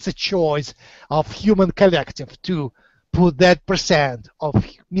design. It's a choice of human collective to put that percent of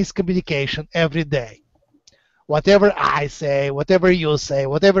miscommunication every day. Whatever I say, whatever you say,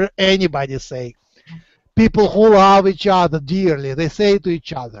 whatever anybody say, people who love each other dearly, they say to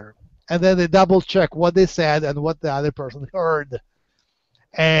each other, and then they double check what they said and what the other person heard.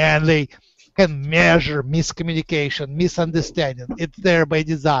 And they can measure miscommunication, misunderstanding. It's there by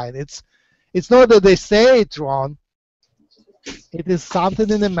design. It's not that they say it wrong. It is something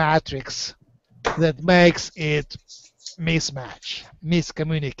in the matrix that makes it mismatch,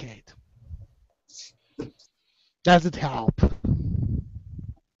 miscommunicate. Does it help?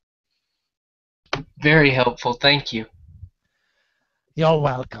 Very helpful. Thank you. You're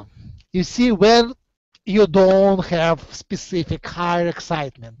welcome. You see, when you don't have specific higher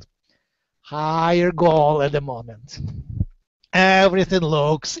excitement, higher goal at the moment, everything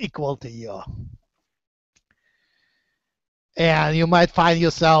looks equal to you. And you might find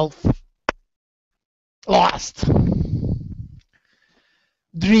yourself lost.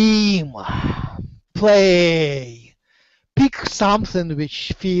 Dream, play, pick something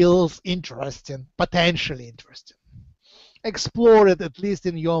which feels interesting, potentially interesting. Explore it at least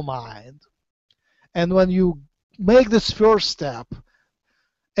in your mind. And when you make this first step,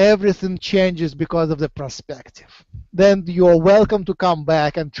 everything changes because of the perspective. Then you're welcome to come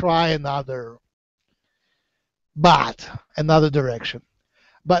back and try another direction.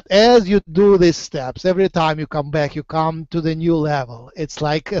 But as you do these steps, every time you come back, you come to the new level. It's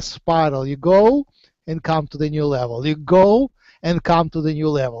like a spiral. You go and come to the new level. You go and come to the new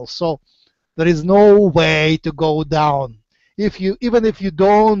level. So there is no way to go down. Even if you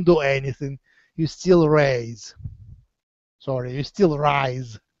don't do anything, you still rise. You still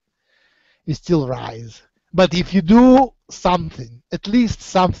rise. You still rise. But if you do something, at least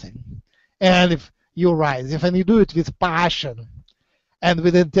something, and if you rise, if you do it with passion and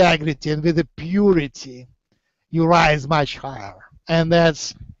with integrity and with the purity, you rise much higher. And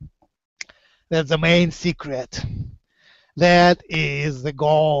that's the main secret. That is the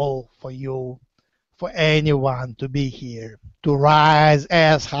goal for you, for anyone to be here, to rise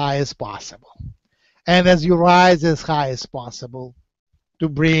as high as possible. And as you rise as high as possible, to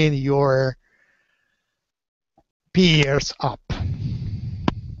bring your peers up.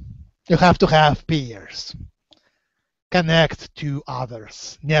 You have to have peers. Connect to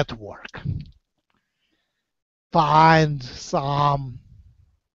others. Network. Find some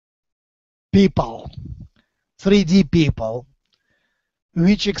people, 3D people,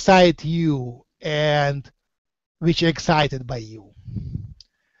 which excite you and which are excited by you,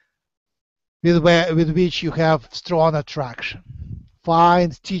 with which you have strong attraction.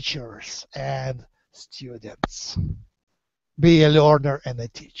 Find teachers and students. Be a learner and a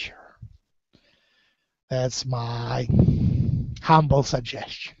teacher. That's my humble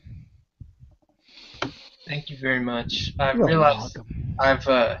suggestion. Thank you very much. I've You're realized welcome. I'm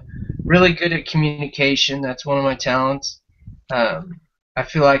really good at communication. That's one of my talents. I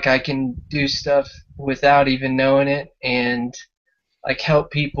feel like I can do stuff without even knowing it, and like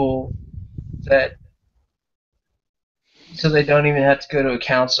help people so they don't even have to go to a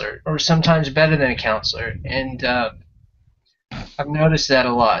counselor, or sometimes better than a counselor. And I've noticed that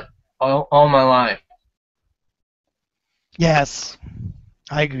a lot all my life. Yes,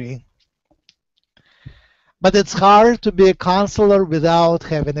 I agree. But it's hard to be a counselor without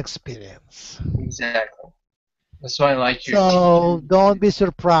having experience. Exactly. That's why I like your So don't be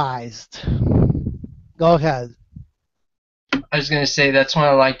surprised. Go ahead. I was going to say that's why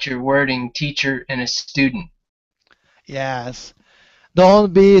I liked your wording, teacher and a student. Yes.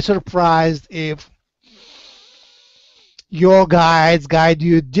 Don't be surprised if your guides guide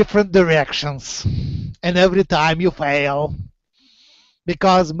you different directions and every time you fail,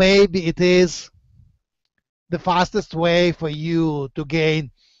 because maybe it is the fastest way for you to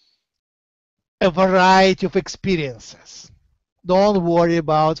gain a variety of experiences. Don't worry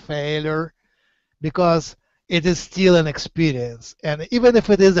about failure, because it is still an experience. And even if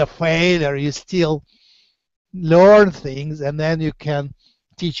it is a failure, you still learn things and then you can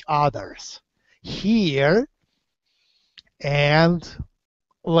teach others here and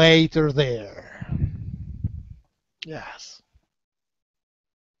later there. Yes.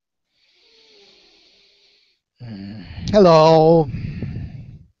 Hello.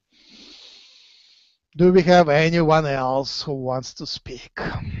 Do we have anyone else who wants to speak?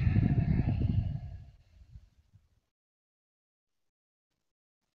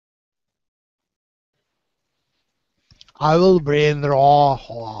 I will bring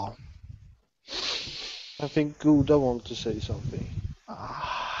Rohoe. I think Guda wants to say something.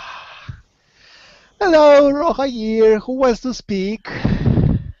 Hello, Rohoe here. Who wants to speak?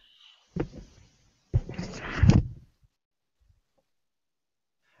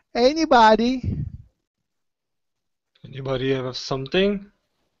 Anybody? Anybody have something?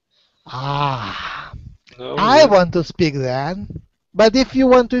 No. I want to speak then. But if you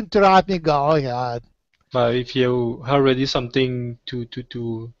want to interrupt me, go ahead. But if you already something to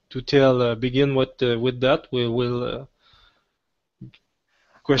tell, begin with that. We will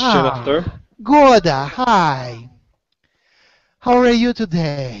question after. Goda, hi. How are you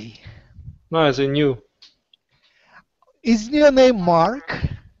today? Nice, and you? Is your name Mark?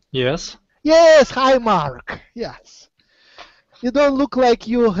 Yes. Yes, hi Mark. Yes. You don't look like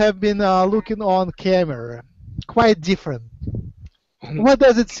you have been looking on camera. Quite different. What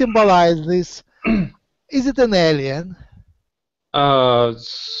does it symbolize, this? Is it an alien?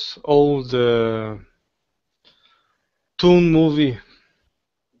 It's old Toon movie.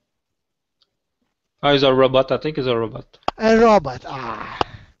 It's a robot. I think it's a robot. A robot.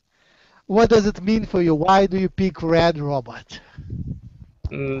 What does it mean for you? Why do you pick red robot?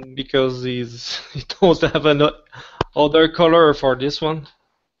 Because he don't have an other color for this one.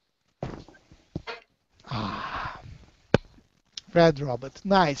 Red robot.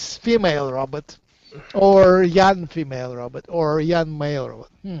 Nice. Female robot. Or young female robot. Or young male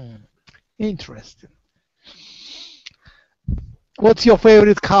robot. Interesting. What's your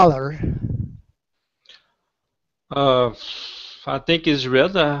favorite color? I think it's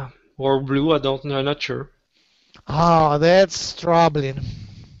red or blue. I don't know. I'm not sure. That's troubling.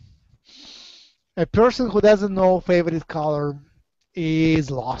 A person who doesn't know favorite color is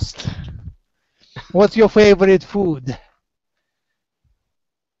lost. What's your favorite food?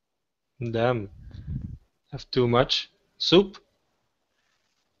 Damn. Have too much soup.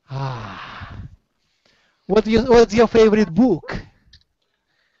 What's your favorite book?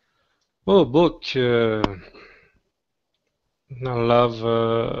 Oh, book. I love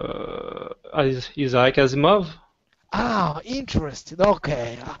Isaac Asimov. Interesting.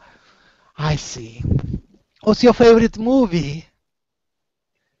 Okay. I see. What's your favorite movie?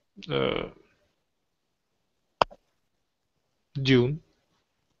 Dune.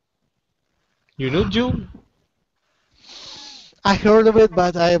 You know Dune? I heard of it,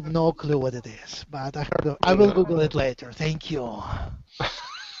 but I have no clue what it is. But I heard of it. I will Google it later. Thank you.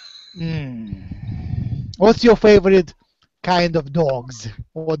 What's your favorite kind of dogs?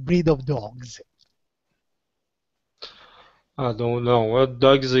 What breed of dogs? I don't know. What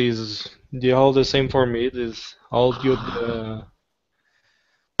dogs is? They're all the same for me. It is all good.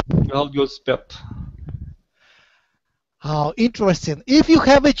 All good pet. Interesting. If you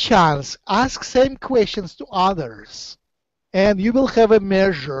have a chance, ask same questions to others, and you will have a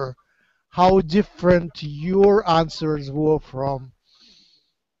measure how different your answers were from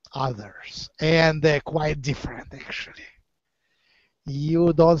others. And they're quite different, actually.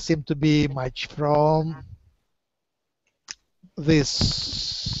 You don't seem to be much from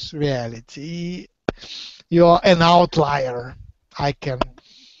this reality. You're an outlier. I can.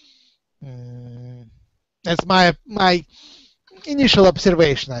 That's my initial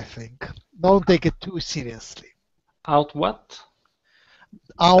observation, I think. Don't take it too seriously. Out what?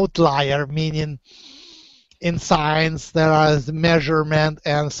 Outlier, meaning in science there is measurement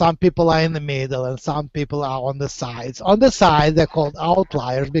and some people are in the middle and some people are on the sides. On the side they're called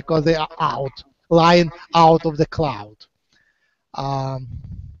outliers because they are out line out of the cloud.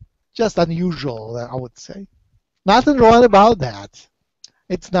 Just unusual, I would say. Nothing wrong about that.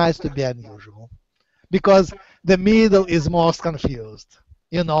 It's nice to be unusual because the middle is most confused.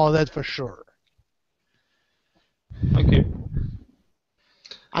 You know that for sure. Okay.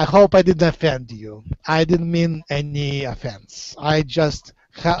 I hope I didn't offend you. I didn't mean any offense. I just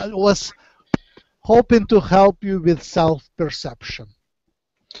was hoping to help you with self-perception.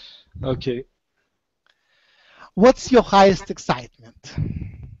 Okay. What's your highest excitement?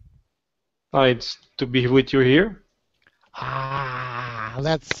 It's to be with you here.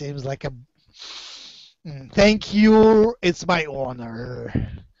 That seems like a... Thank you. It's my honor.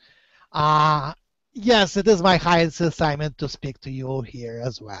 Yes, it is my highest assignment to speak to you here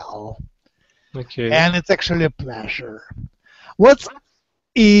as well. Okay. And it's actually a pleasure. What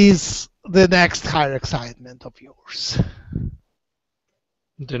is the next higher excitement of yours?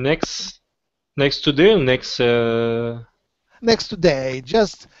 The next today or next Next today,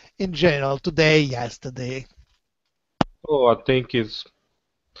 just in general, today, yesterday. Oh, I think it's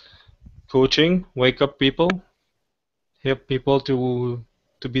coaching, wake up people, help people to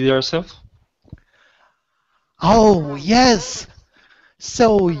be themselves. Oh, yes.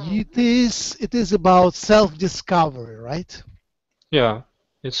 So it is about self-discovery, right? Yeah,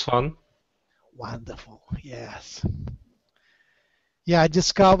 it's fun. Wonderful. Yes. Yeah,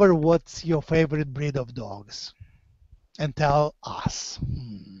 discover what's your favorite breed of dogs and tell us.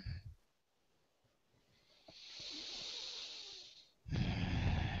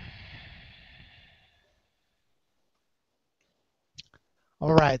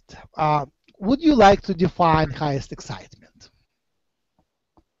 All right. Would you like to define highest excitement?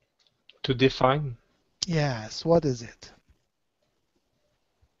 To define. Yes. What is it?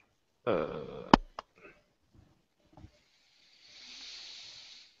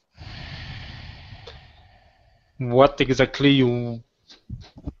 What exactly you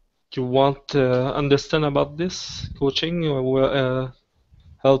want to understand about this coaching or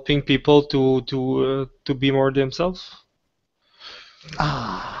helping people to be more themselves?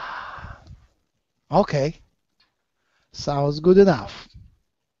 Okay. Sounds good enough.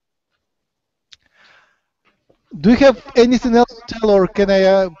 Do you have anything else to tell, or can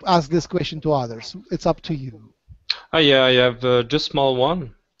I ask this question to others? It's up to you. Yeah, I have just small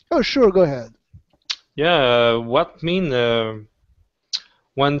one. Oh, sure. Go ahead. Yeah, what mean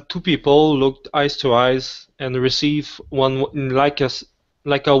when two people look eyes to eyes and receive one like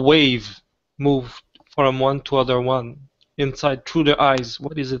a wave move from one to other one inside through the eyes?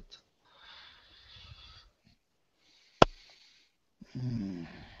 What is it?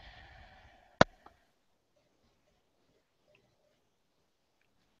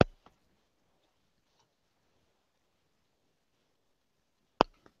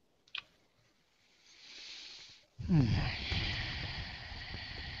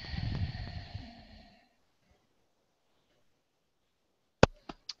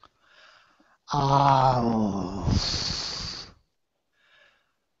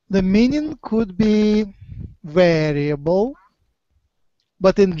 The meaning could be variable,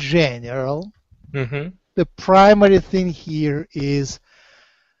 but in general, the primary thing here is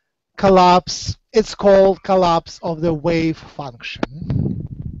collapse. It's called collapse of the wave function,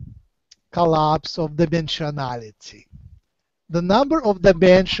 collapse of dimensionality. The number of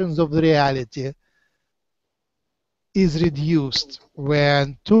dimensions of the reality is reduced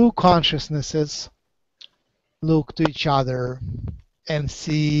when two consciousnesses look to each other and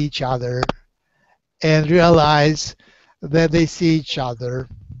see each other and realize that they see each other.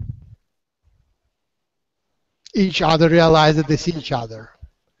 Each other realize that they see each other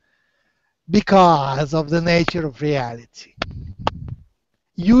because of the nature of reality.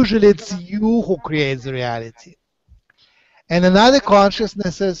 Usually it's you who creates the reality. And another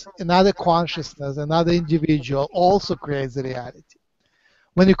consciousness, another individual also creates the reality.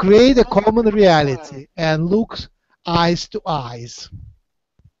 When you create a common reality and look eyes to eyes,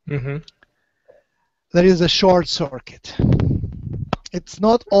 there is a short circuit. It's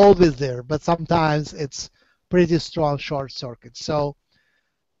not always there, but sometimes it's pretty strong short circuit. So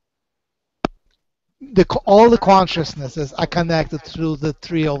all the consciousnesses are connected through the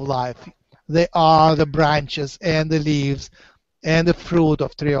tree of life. They are the branches and the leaves and the fruit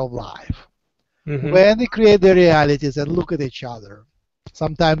of tree of life. When they create the realities and look at each other,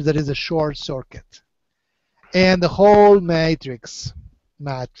 sometimes there is a short circuit. And the whole matrix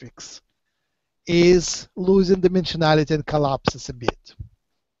is losing dimensionality and collapses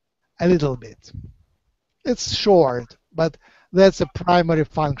a little bit. It's short, but that's a primary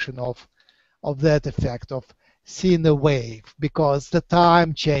function of that effect of seeing a wave because the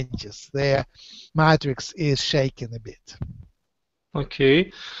time changes. The matrix is shaking a bit.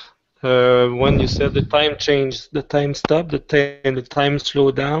 Okay. When you said the time changed, the time stopped, the time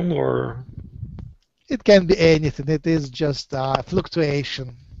slowed down, or It can be anything. It is just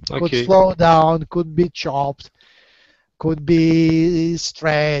fluctuation. Could okay, slow down, could be chopped, could be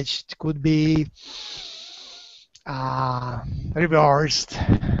stretched, could be reversed,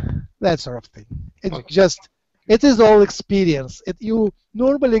 that sort of thing. It's okay, just, it is all experience. You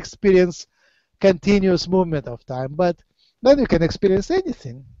normally experience continuous movement of time, but then you can experience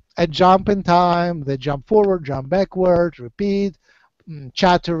anything. A jump in time, the jump forward, jump backward, repeat,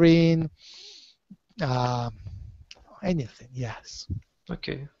 chattering, uh, anything, yes.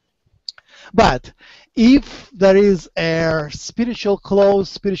 okay, But if there is a close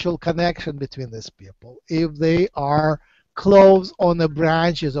spiritual connection between these people, if they are close on the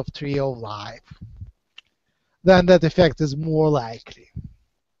branches of tree of life, then that effect is more likely.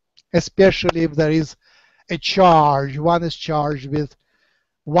 Especially if there is a charge. One is charged with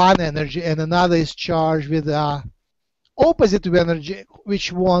one energy and another is charged with opposite energy,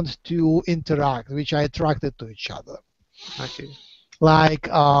 which want to interact, which are attracted to each other. okay, Like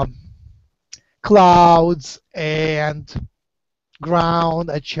clouds and ground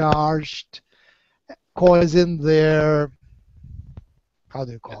are charged, causing their, how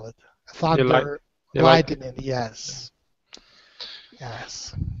do you call it? the light, Thunder, the light. lightning, yes.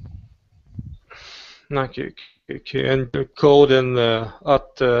 Yes. Okay, okay, and the cold and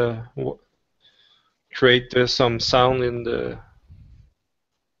hot create some sound in the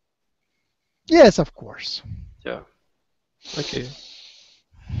Yes, of course. yeah. Okay.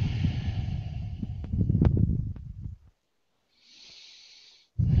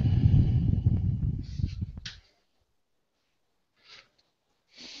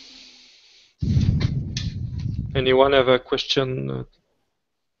 Anyone have a question?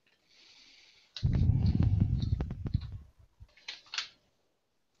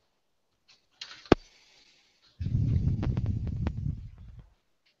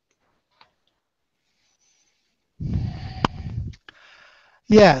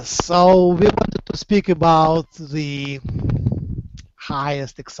 Yes, so we wanted to speak about the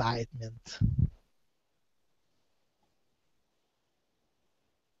highest excitement.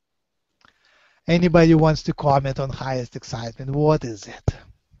 Anybody wants to comment on highest excitement? What is it?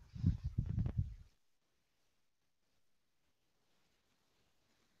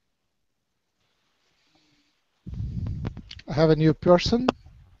 I have a new person.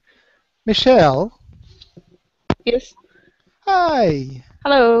 Michelle. Yes. Hi.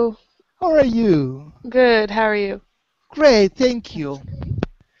 Hello. How are you? Good. How are you? Great, thank you.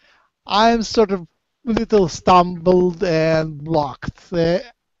 I'm sort of a little stumbled and blocked. The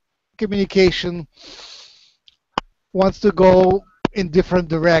communication wants to go in different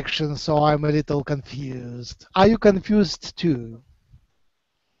directions, so I'm a little confused. Are you confused too?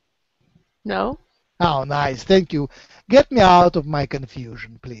 No. Oh, nice. Thank you. Get me out of my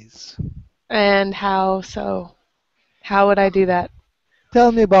confusion, please. And how so? How would I do that?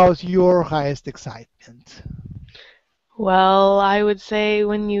 Tell me about your highest excitement. Well, I would say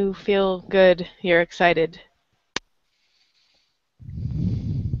when you feel good, you're excited.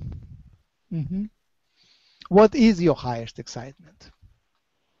 Hmm. What is your highest excitement?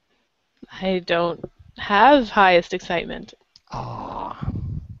 I don't have highest excitement. Ah,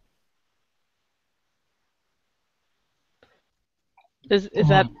 Is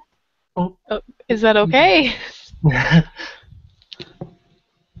that Oh. is that okay?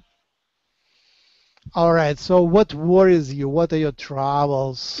 all right. So, what worries you? What are your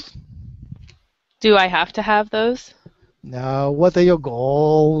troubles? Do I have to have those No, what are your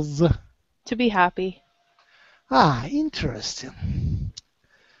goals? to be happy? Ah, interesting.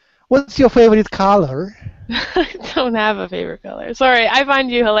 What's your favorite color? I don't have a favorite color. Sorry, I find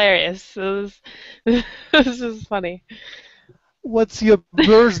you hilarious. This is funny. What's your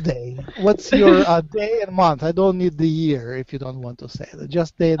birthday? What's your day and month? I don't need the year if you don't want to say that.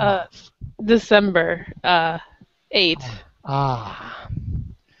 Just day and month. December 8th. Ah,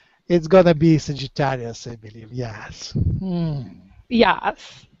 it's gonna be Sagittarius, I believe. Yes.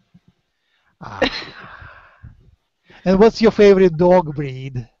 Yes. Ah. And what's your favorite dog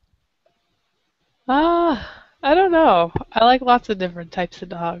breed? I don't know. I like lots of different types of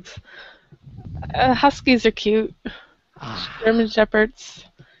dogs. Huskies are cute. German Shepherds,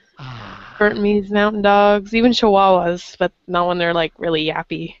 Burmese Mountain Dogs, even Chihuahuas, but not when they're like really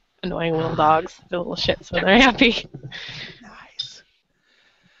yappy, annoying little dogs. They're little shits when they're yappy. Nice.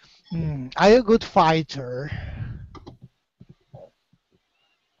 Are you a good fighter?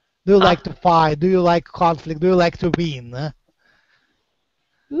 Do you like to fight? Do you like conflict? Do you like to win?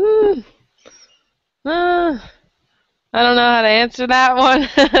 Mm, I don't know how to answer that one.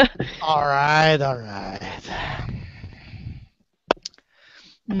 All right, all right.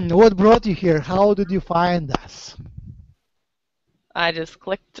 What brought you here? How did you find us? I just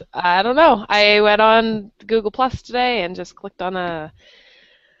clicked. I don't know. I went on Google Plus today and just clicked on a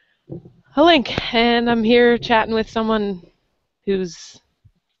link, and I'm here chatting with someone who's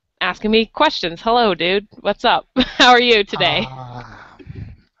asking me questions. Hello, dude. What's up? How are you today?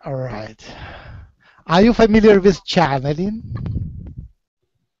 All right. Are you familiar with channeling?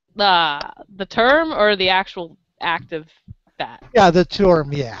 The term or the actual act of that? Yeah, the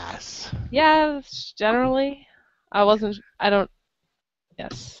term, yes. Yes, generally. I don't.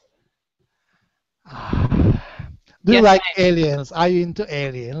 Yes. Do you Yes, like aliens? Are you into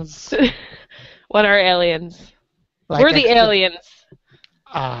aliens? What are aliens? Like We're the aliens. As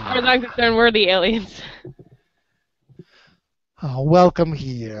Ah, far as I'm concerned, we're the aliens. welcome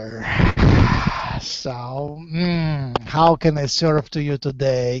here. So, how can I serve to you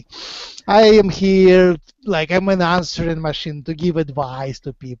today? I am here, like I'm an answering machine to give advice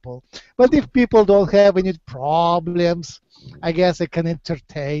to people. But if people don't have any problems, I guess I can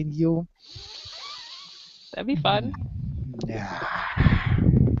entertain you. That'd be fun. Yeah.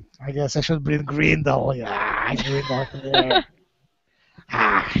 I guess I should bring Grindal. Yeah, Grindal here.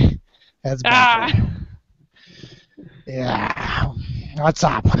 That's better. Yeah. What's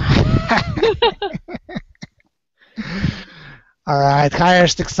up? All right,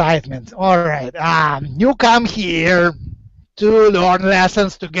 highest excitement. All right, you come here to learn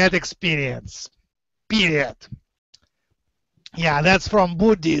lessons to get experience. Period. Yeah, that's from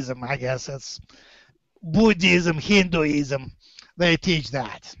Buddhism, I guess. It's Buddhism, Hinduism. They teach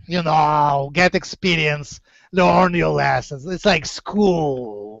that. You know, get experience, learn your lessons. It's like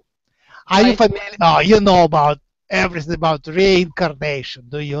school. Are you familiar? Oh, you know about everything about reincarnation,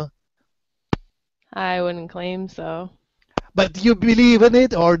 do you? I wouldn't claim so. But you believe in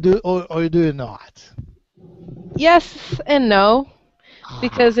it, or do you not? Yes and no,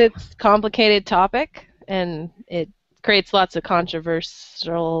 because it's a complicated topic and it creates lots of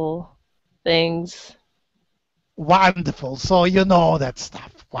controversial things. Wonderful. So you know that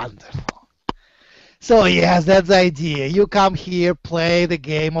stuff. Wonderful. So yes, that's the idea. You come here, play the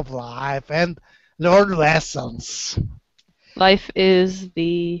game of life, and learn lessons. Life is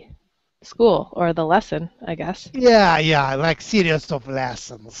the school or the lesson, I guess. Yeah, like series of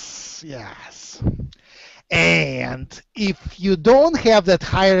lessons. Yes. And if you don't have that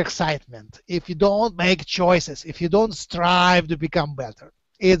higher excitement, if you don't make choices, if you don't strive to become better,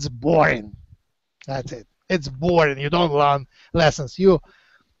 it's boring. That's it. It's boring. You don't learn lessons. You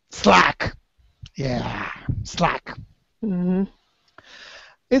slack. Yeah, slack. Mm-hmm.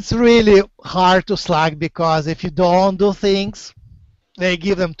 It's really hard to slack because if you don't do things, they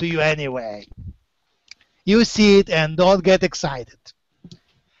give them to you anyway. You see it and don't get excited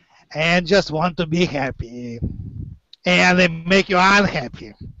and just want to be happy, and they make you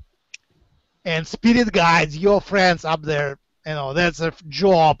unhappy. And spirit guides, your friends up there, you know, that's their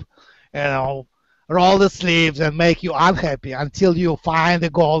job, you know, roll the sleeves and make you unhappy until you find the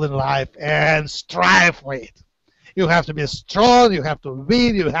goal in life and strive for it. You have to be strong, you have to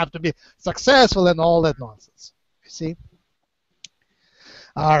win, you have to be successful, and all that nonsense. You see?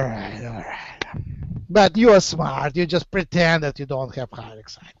 All right. But you are smart. You just pretend that you don't have high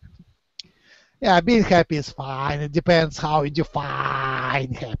excitement. Yeah, being happy is fine. It depends how you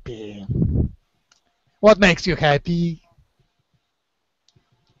define happy. What makes you happy?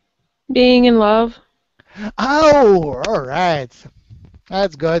 Being in love. Oh, all right.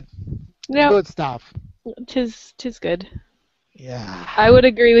 That's good. Yep. Good stuff. Tis good. Yeah. I would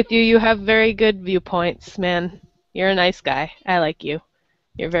agree with you. You have very good viewpoints, man. You're a nice guy. I like you.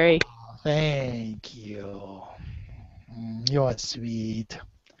 You're very... Thank you. You're sweet.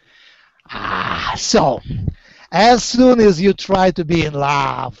 So, as soon as you try to be in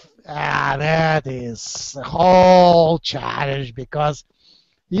love, that is a whole challenge because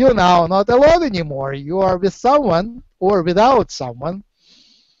you're now not alone anymore. You are with someone or without someone.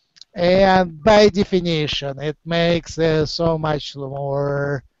 And by definition, it makes so much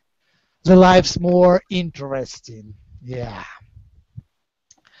more, the lives more interesting. Yeah.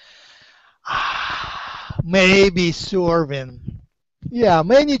 Maybe serving. Yeah,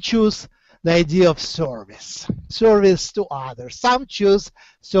 many choose the idea of service to others. Some choose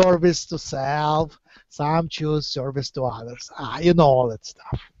service to self, some choose service to others. You know all that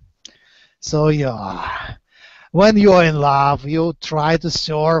stuff. So yeah, when you're in love, you try to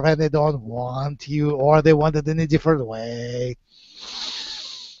serve and they don't want you, or they want it in a different way.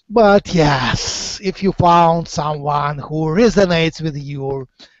 But yes, if you found someone who resonates with you,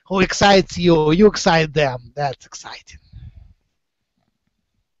 who excites you, you excite them. That's exciting.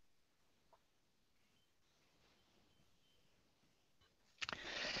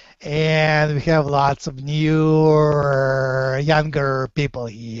 And we have lots of newer, younger people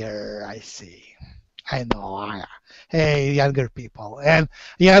here. I see. I know. Hey, younger people. And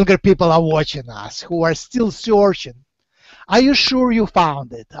younger people are watching us who are still searching. Are you sure you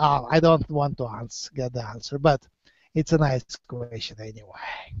found it? I don't want to get the answer, but it's a nice question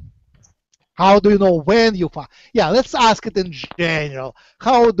anyway. How do you know when you found? Yeah, let's ask it in general.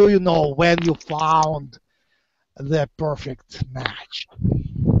 How do you know when you found the perfect match?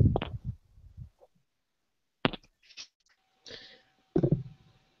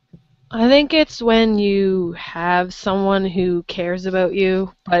 I think it's when you have someone who cares about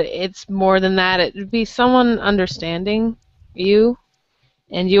you, but it's more than that. It would be someone understanding you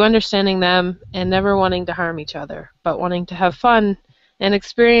and you understanding them and never wanting to harm each other, but wanting to have fun and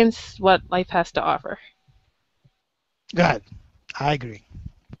experience what life has to offer. Good. I agree.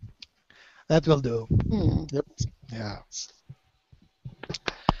 That will do. Yep. Yeah.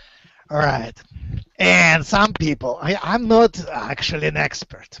 All right. And some people, I'm not actually an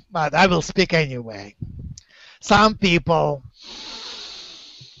expert, but I will speak anyway. Some people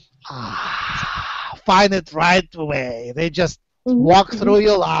find it right away. They just walk through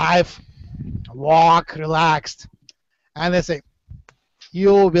your life, walk relaxed, and they say,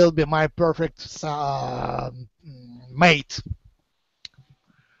 you will be my perfect mate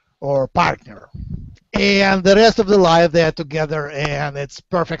or partner. And the rest of the life they are together and it's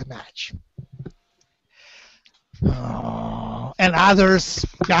perfect match. And others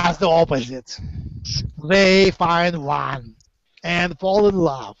just the opposite. They find one and fall in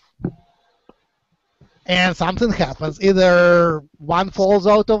love. And something happens. Either one falls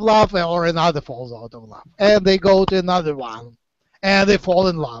out of love or another falls out of love. And they go to another one and they fall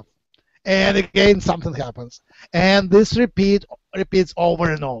in love. And again something happens. And this repeats over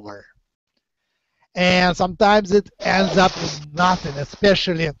and over. And sometimes it ends up with nothing,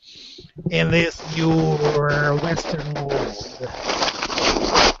 especially in this new Western world.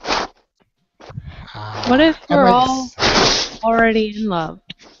 What if we're all already in love?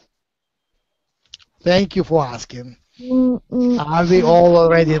 Thank you for asking. Are we all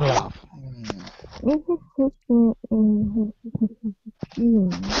already in love?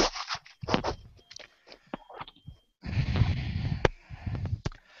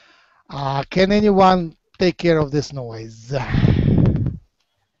 Can anyone take care of this noise?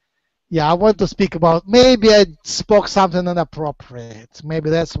 Yeah, I want to speak about, maybe I spoke something inappropriate. Maybe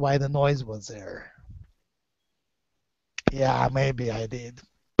that's why the noise was there. Yeah, maybe I did.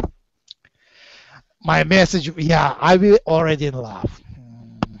 My message, yeah, are we already in love?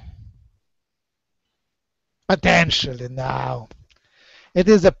 Potentially now. It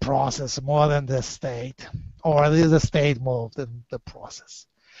is a process more than the state, or it is a state more than the process.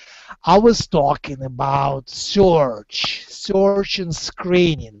 I was talking about search and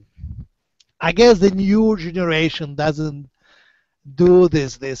screening. I guess the new generation doesn't do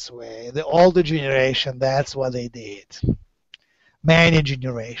this way. The older generation, that's what they did. Many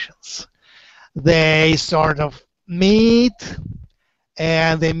generations. They sort of meet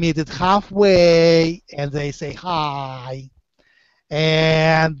and they meet it halfway and they say hi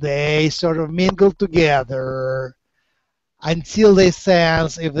and they sort of mingle together until they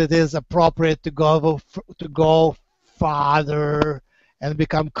sense if it is appropriate to go farther and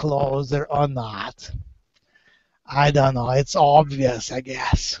become closer or not. I don't know. It's obvious, I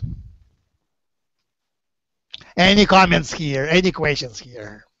guess. Any comments here? Any questions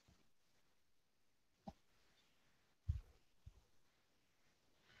here?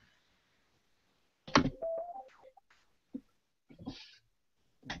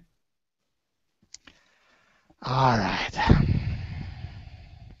 All right.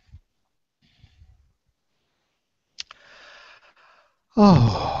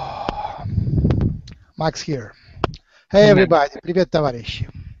 Oh, Max here. Hey everybody, привет, товарищи.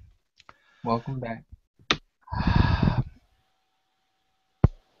 Welcome back.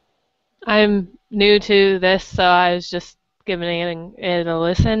 I'm new to this, so I was just giving it a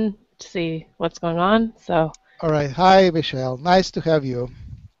listen to see what's going on. So. All right. Hi, Michelle. Nice to have you.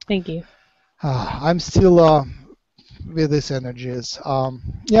 Thank you. I'm still with these energies.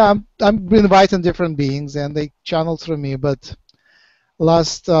 Yeah, I'm inviting different beings, and they channel through me. But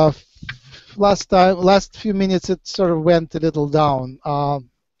last few minutes, it sort of went a little down.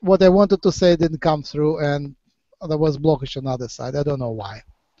 What I wanted to say didn't come through, and there was blockage on the other side. I don't know why.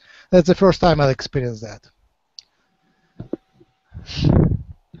 That's the first time I experienced that.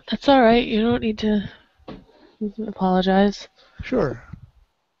 That's all right. You don't need to apologize. Sure.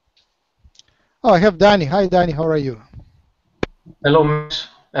 Oh, I have Danny. Hi, Danny. How are you? Hello, Max.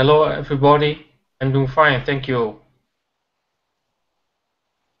 Hello, everybody. I'm doing fine, thank you.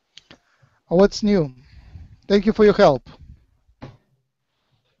 What's new? Thank you for your help.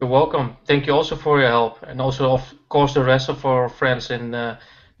 You're welcome. Thank you also for your help, and also, of course, the rest of our friends in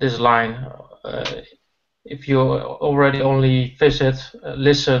this line. If you already only visit,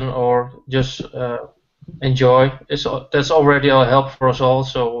 listen, or just enjoy, that's already a help for us all.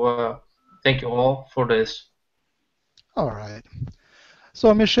 So thank you all for this. All right.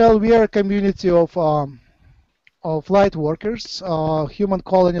 So, Michelle, we are a community of Lightworkers,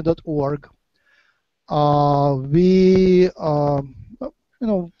 humancolony.org. We,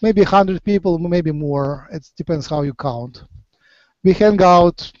 maybe 100 people, maybe more. It depends how you count. We hang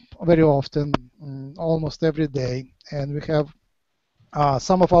out very often, almost every day, and we have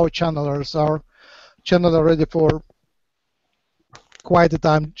some of our channelers are channeled already for quite a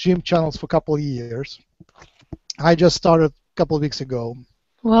time, gym channels for a couple of years. I just started a couple of weeks ago.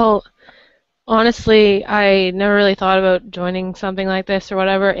 Well, honestly, I never really thought about joining something like this or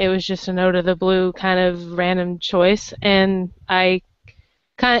whatever. It was just a note of the blue kind of random choice, and it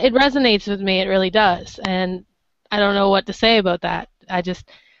resonates with me. It really does, and I don't know what to say about that.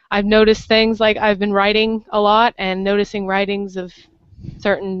 I've noticed things like I've been writing a lot and noticing writings of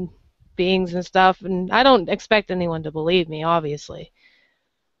certain beings and stuff, and I don't expect anyone to believe me, obviously.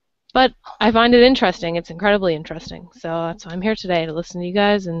 But I find it interesting. It's incredibly interesting. So that's why I'm here today, to listen to you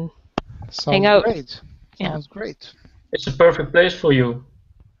guys and hang out. Great. Yeah. Sounds great. It's a perfect place for you.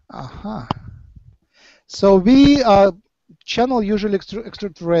 Uh-huh. So we channel usually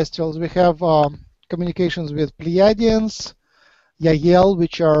extraterrestrials. We have communications with Pleiadians, Yahyel,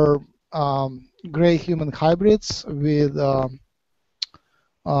 which are gray human hybrids, with a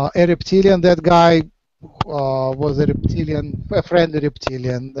reptilian. That guy was a reptilian, a friendly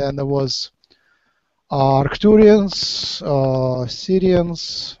reptilian. Then there was Arcturians,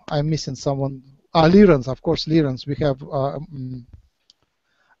 Sirians. I'm missing someone. Lyrans, of course, Lyrans. We have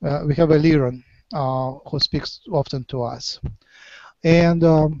a Lyran who speaks often to us. And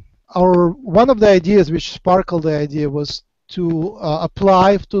one of the ideas which sparkled the idea was to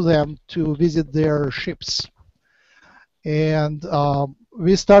apply to them to visit their ships. And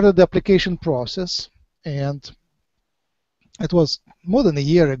we started the application process, and it was more than a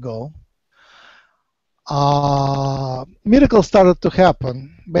year ago. Miracles started to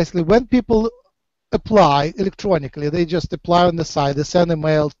happen. Basically, when people apply electronically, they just apply on the side, they send a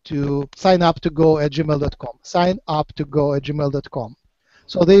mail to sign-up-to-go@gmail.com, sign-up-to-go@gmail.com.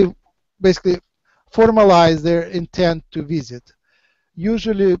 So they basically formalize their intent to visit.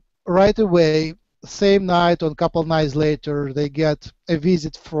 Usually right away, same night or a couple nights later, they get a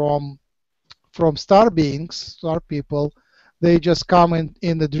visit from star beings, star people. They just come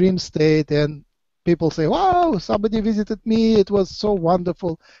in the dream state, and people say, wow, somebody visited me, it was so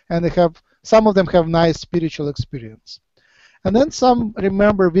wonderful, and some of them have nice spiritual experience. And then some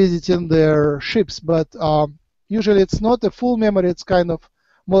remember visiting their ships, but usually it's not a full memory, it's kind of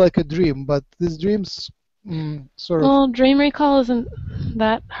more like a dream, but these dreams sort of... Well, dream recall isn't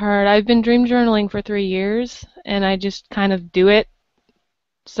that hard. I've been dream journaling for 3 years, and I just kind of do it.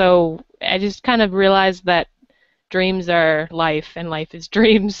 So I just kind of realized that dreams are life, and life is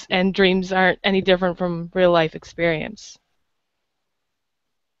dreams, and dreams aren't any different from real life experience.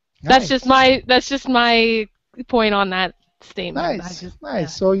 Nice. That's just my point on that statement. Nice, nice. Yeah.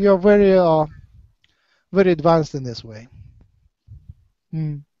 So you're very very advanced in this way.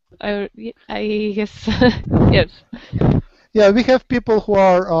 I guess yes. Yeah, we have people who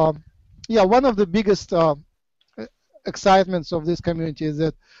are one of the biggest excitements of this community is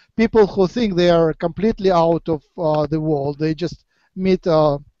that people who think they are completely out of the world, they just meet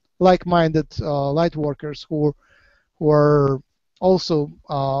like-minded light workers who are also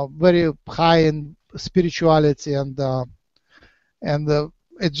very high in spirituality, and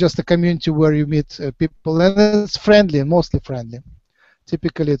it's just a community where you meet people, and it's friendly, and mostly friendly.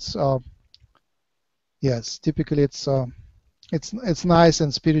 Typically, it's it's nice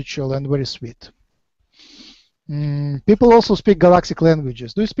and spiritual and very sweet. People also speak galactic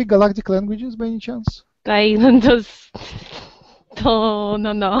languages. Do you speak galactic languages by any chance? Oh,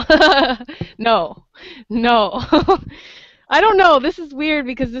 no. No. I don't know. This is weird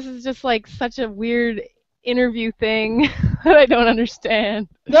because this is just like such a weird interview thing that I don't understand.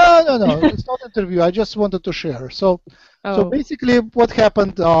 No. It's not an interview. I just wanted to share. So basically what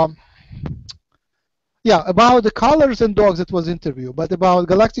happened, about the colors and dogs it was interview, but about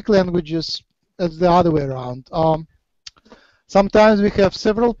galactic languages, it's the other way around. Sometimes we have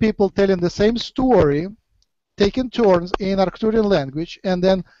several people telling the same story, taking turns in Arcturian language, and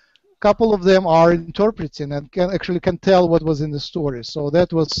then a couple of them are interpreting and can tell what was in the story. So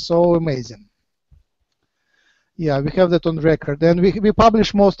that was so amazing. Yeah, we have that on record, and we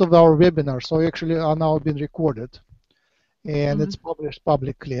publish most of our webinars, so actually are now being recorded, and it's published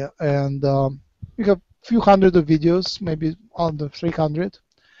publicly. And we have a few hundred of videos, maybe under 300,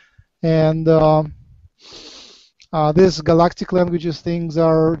 and these galactic languages things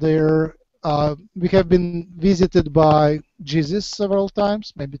are there. We have been visited by Jesus several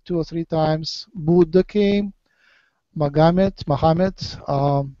times, maybe 2 or 3 times. Buddha came, Muhammad,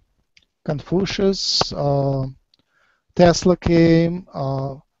 Confucius. Tesla came,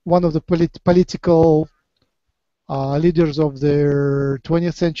 one of the political leaders of the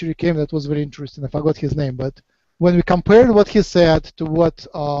 20th century came. That was very interesting. I forgot his name, but when we compared what he said to what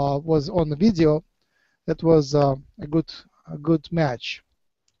was on the video, that was a good match.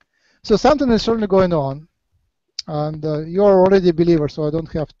 So something is certainly going on, and you're already a believer, so I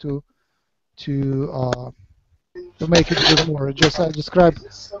don't have to make it a bit more. I describe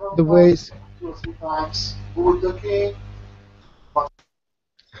the ways.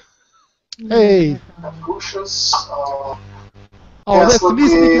 Hey. Oh, that's me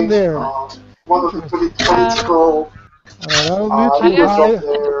speaking there. One of the political. I'll mute you.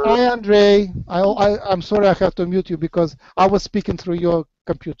 Hi, Andre. I'm sorry I have to mute you because I was speaking through your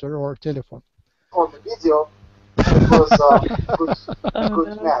computer or telephone. On the video, it was a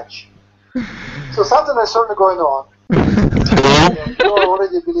good match. So something is certainly going on. You're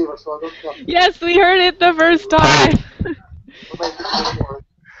already a believer, so I don't have to. Yes, we heard it the first time.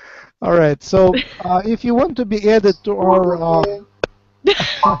 All right. So if you want to be added to our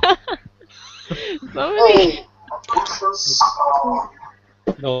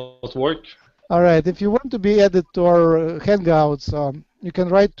Not work. All right. If you want to be added to our Hangouts, you can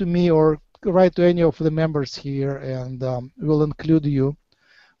write to me or write to any of the members here, and we'll include you.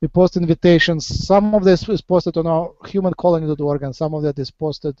 We post invitations. Some of this is posted on our humancolony.org, and some of that is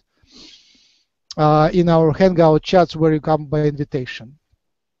posted in our Hangout chats where you come by invitation.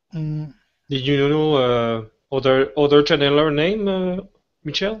 Did you know other channeler name,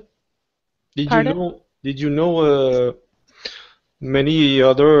 Michelle? Did you know many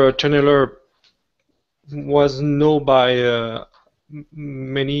other channeler was known by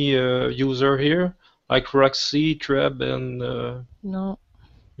many user here, like Roxy, Treb, and No.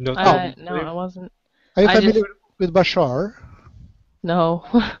 No, I wasn't. Are you familiar with Bashar? No.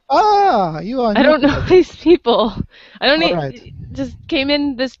 You are. I don't know these people. I don't right. Just came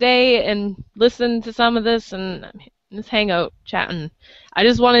in this day and listened to some of this and this hangout chatting. I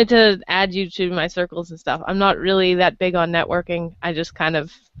just wanted to add you to my circles and stuff. I'm not really that big on networking. I just kind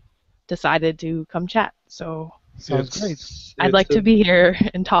of decided to come chat. So sounds great. I'd like to be here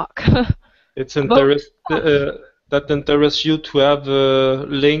and talk. It's that interests you to have a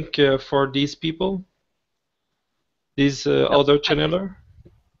link for these people? These other channeler?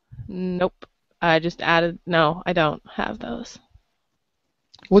 Nope. I just added. No, I don't have those.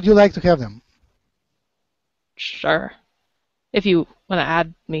 Would you like to have them? Sure. If you want to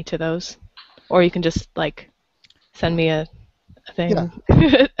add me to those, or you can just like send me a thing,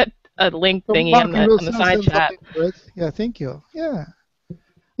 a link thingy on the side chat. Yeah, thank you.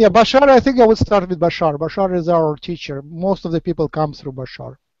 Yeah, Bashar, I think I would start with Bashar. Bashar is our teacher. Most of the people come through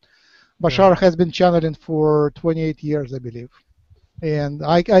Bashar. Bashar has been channeling for 28 years, I believe. And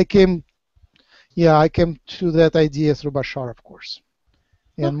I came to that idea through Bashar, of course,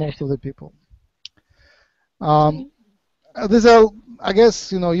 and most of the people. These are, I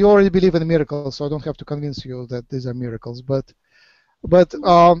guess, you already believe in miracles, so I don't have to convince you that these are miracles. But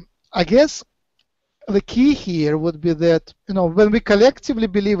I guess the key here would be that, when we collectively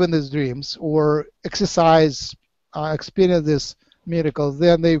believe in these dreams or exercise, experience these miracles,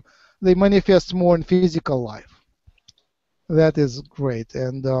 then they manifest more in physical life. That is great,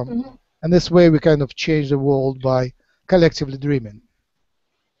 and this way we kind of change the world by collectively dreaming.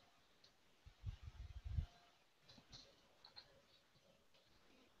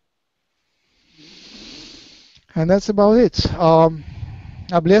 And that's about it.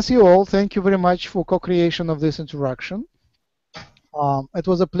 I bless you all. Thank you very much for co-creation of this interaction. It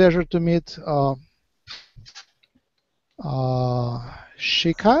was a pleasure to meet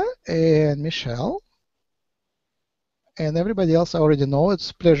Shika and Michelle. And everybody else I already know.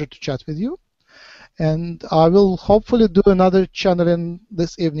 It's a pleasure to chat with you. And I will hopefully do another channeling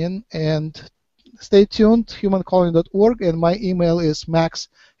this evening. And stay tuned, humancolony.org. And my email is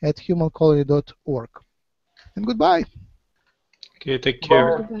max@humancolony.org. And goodbye. Okay, take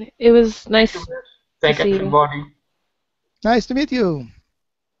care. It was nice. Thank everybody. Nice to meet you.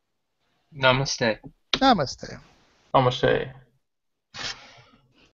 Namaste. Namaste. Namaste.